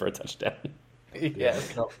run it in for a touchdown. Yeah.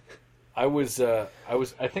 No, I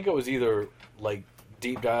think it was either like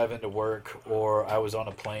deep dive into work or I was on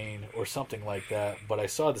a plane or something like that. But I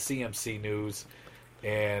saw the CMC news,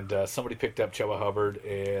 and somebody picked up Chuba Hubbard,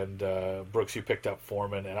 and Brooks, you picked up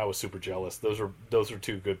Foreman, and I was super jealous. Those were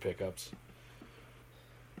 2 good pickups.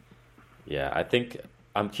 Yeah, I think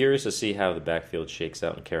I'm curious to see how the backfield shakes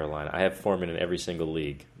out in Carolina. I have Foreman in every single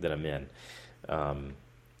league that I'm in.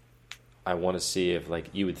 I want to see if, like,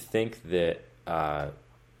 you would think that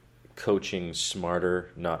coaching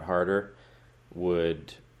smarter, not harder,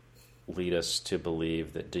 would lead us to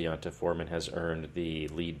believe that Deonta Foreman has earned the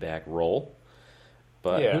lead back role.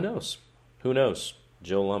 But who knows? Who knows?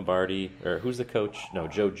 Joe Lombardi, or who's the coach? No,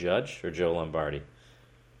 Joe Judge or Joe Lombardi?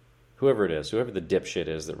 Whoever it is, whoever the dipshit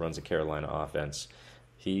is that runs the Carolina offense,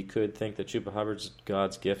 he could think that Chuba Hubbard's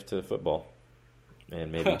God's gift to football,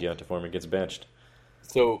 and maybe Deonta Foreman gets benched.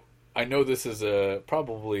 So I know this is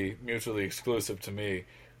probably mutually exclusive to me,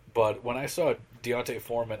 but when I saw Deontay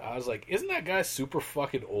Foreman, I was like, isn't that guy super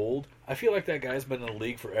fucking old? I feel like that guy's been in the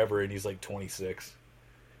league forever, and he's like 26.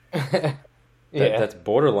 That's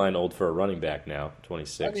borderline old for a running back now,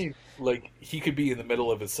 26. I mean, like, he could be in the middle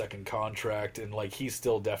of his second contract, and, like, he's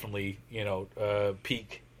still definitely,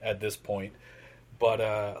 peak at this point. But,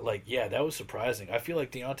 that was surprising. I feel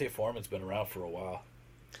like Deontay Foreman's been around for a while.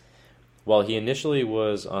 Well, he initially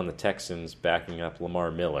was on the Texans backing up Lamar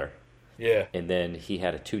Miller. Yeah. And then he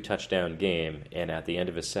had a 2-touchdown game, and at the end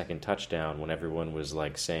of his second touchdown, when everyone was,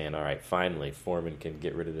 like, saying, all right, finally, Foreman can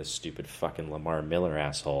get rid of this stupid fucking Lamar Miller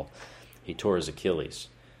asshole, he tore his Achilles,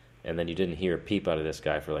 and then you didn't hear a peep out of this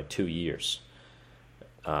guy for like 2 years.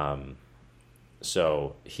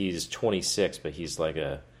 So he's 26, but he's like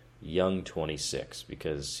a young 26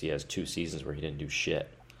 because he has 2 seasons where he didn't do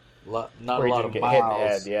shit. Not a lot of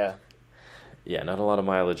miles. Yeah, not a lot of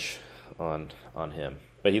mileage on him,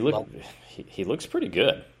 but he looks pretty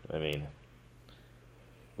good. I mean,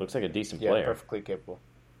 looks like a decent player. Perfectly capable.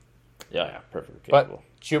 Yeah, perfectly capable. But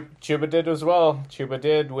Chuba did as well. Chuba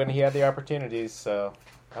did when he had the opportunities, so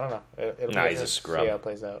I don't know. It'll he's a scrub. See how it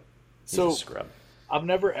plays out. He's a scrub. I've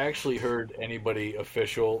never actually heard anybody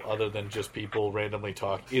official other than just people randomly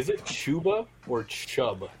talk. Is it Chuba or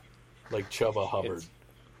Chubb? Like Chuba Hubbard?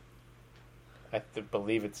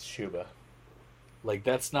 believe it's Chuba. Like,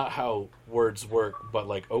 that's not how words work, but,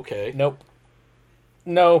 like, okay. Nope.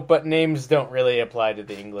 No, but names don't really apply to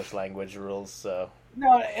the English language rules, so...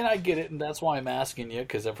 No, and I get it, and that's why I'm asking you,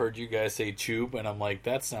 because I've heard you guys say tube, and I'm like,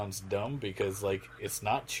 that sounds dumb, because, like, it's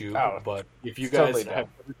not tube, but if you guys totally have...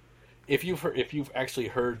 If you've actually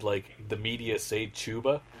heard, like, the media say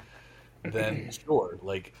tuba, then sure,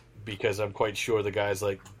 like, because I'm quite sure the guy's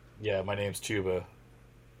like, yeah, my name's Tuba,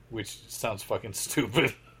 which sounds fucking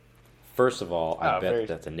stupid. First of all, I bet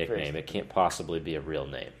that's a nickname. It can't possibly be a real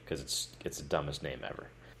name because it's the dumbest name ever.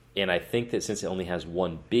 And I think that since it only has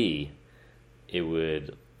one B, it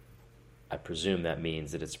would. I presume that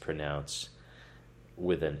means that it's pronounced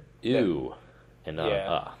with an "oo" and not an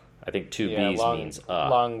 "uh." I think two B's means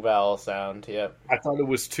long vowel sound. Yep. I thought it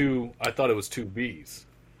was two B's.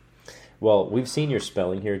 Well, we've seen your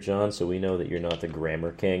spelling here, John, so we know that you're not the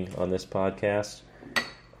grammar king on this podcast.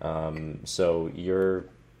 So you're.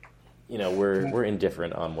 We're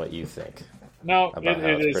indifferent on what you think. No, about how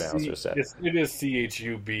it's pronounced or said. It is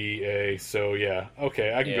CHUBA, so yeah.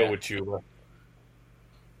 Okay, I can go with Chuba.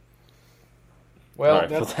 Well,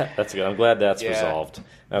 that's good. I'm glad that's resolved.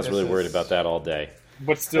 I was really worried about that all day.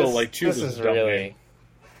 But still, like, Chuba's is a dumb really... name.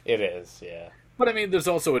 It is, yeah. But, I mean, there's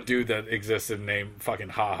also a dude that existed named fucking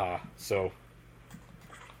Haha, so...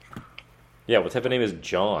 Yeah, what type of name is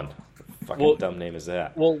John? Fucking dumb name is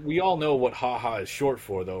that? Well, we all know what Haha is short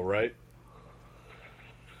for, though, right?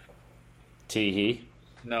 Tee-hee?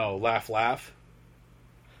 No, laugh.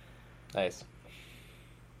 Nice.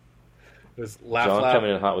 John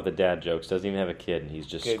coming in hot with the dad jokes. Doesn't even have a kid, and he's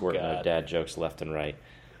just squirting out dad jokes left and right.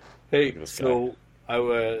 Hey, so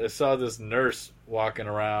I saw this nurse walking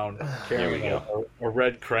around carrying a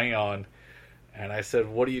red crayon, and I said,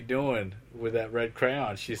 "What are you doing with that red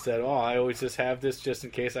crayon?" She said, "Oh, I always just have this just in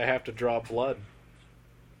case I have to draw blood."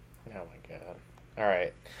 Oh my god! All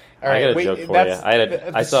right. I got a joke for you.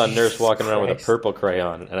 I saw a nurse walking around with a purple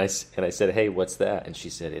crayon, and I said, "Hey, what's that?" And she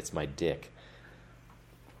said, "It's my dick."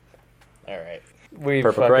 All right.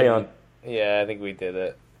 Purple crayon. Yeah, I think we did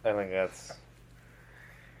it. I think that's...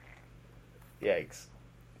 Yikes.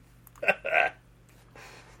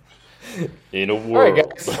 In a world. All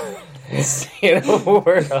right, guys. In a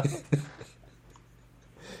world.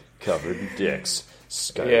 Covered in dicks.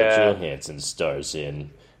 Scarlett Johansson stars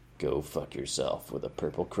in Go Fuck Yourself with a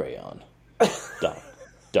Purple Crayon. MPEG.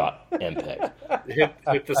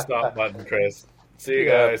 Hit the stop button, Chris. See you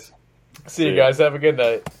guys. See you guys. Have a good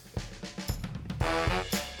night.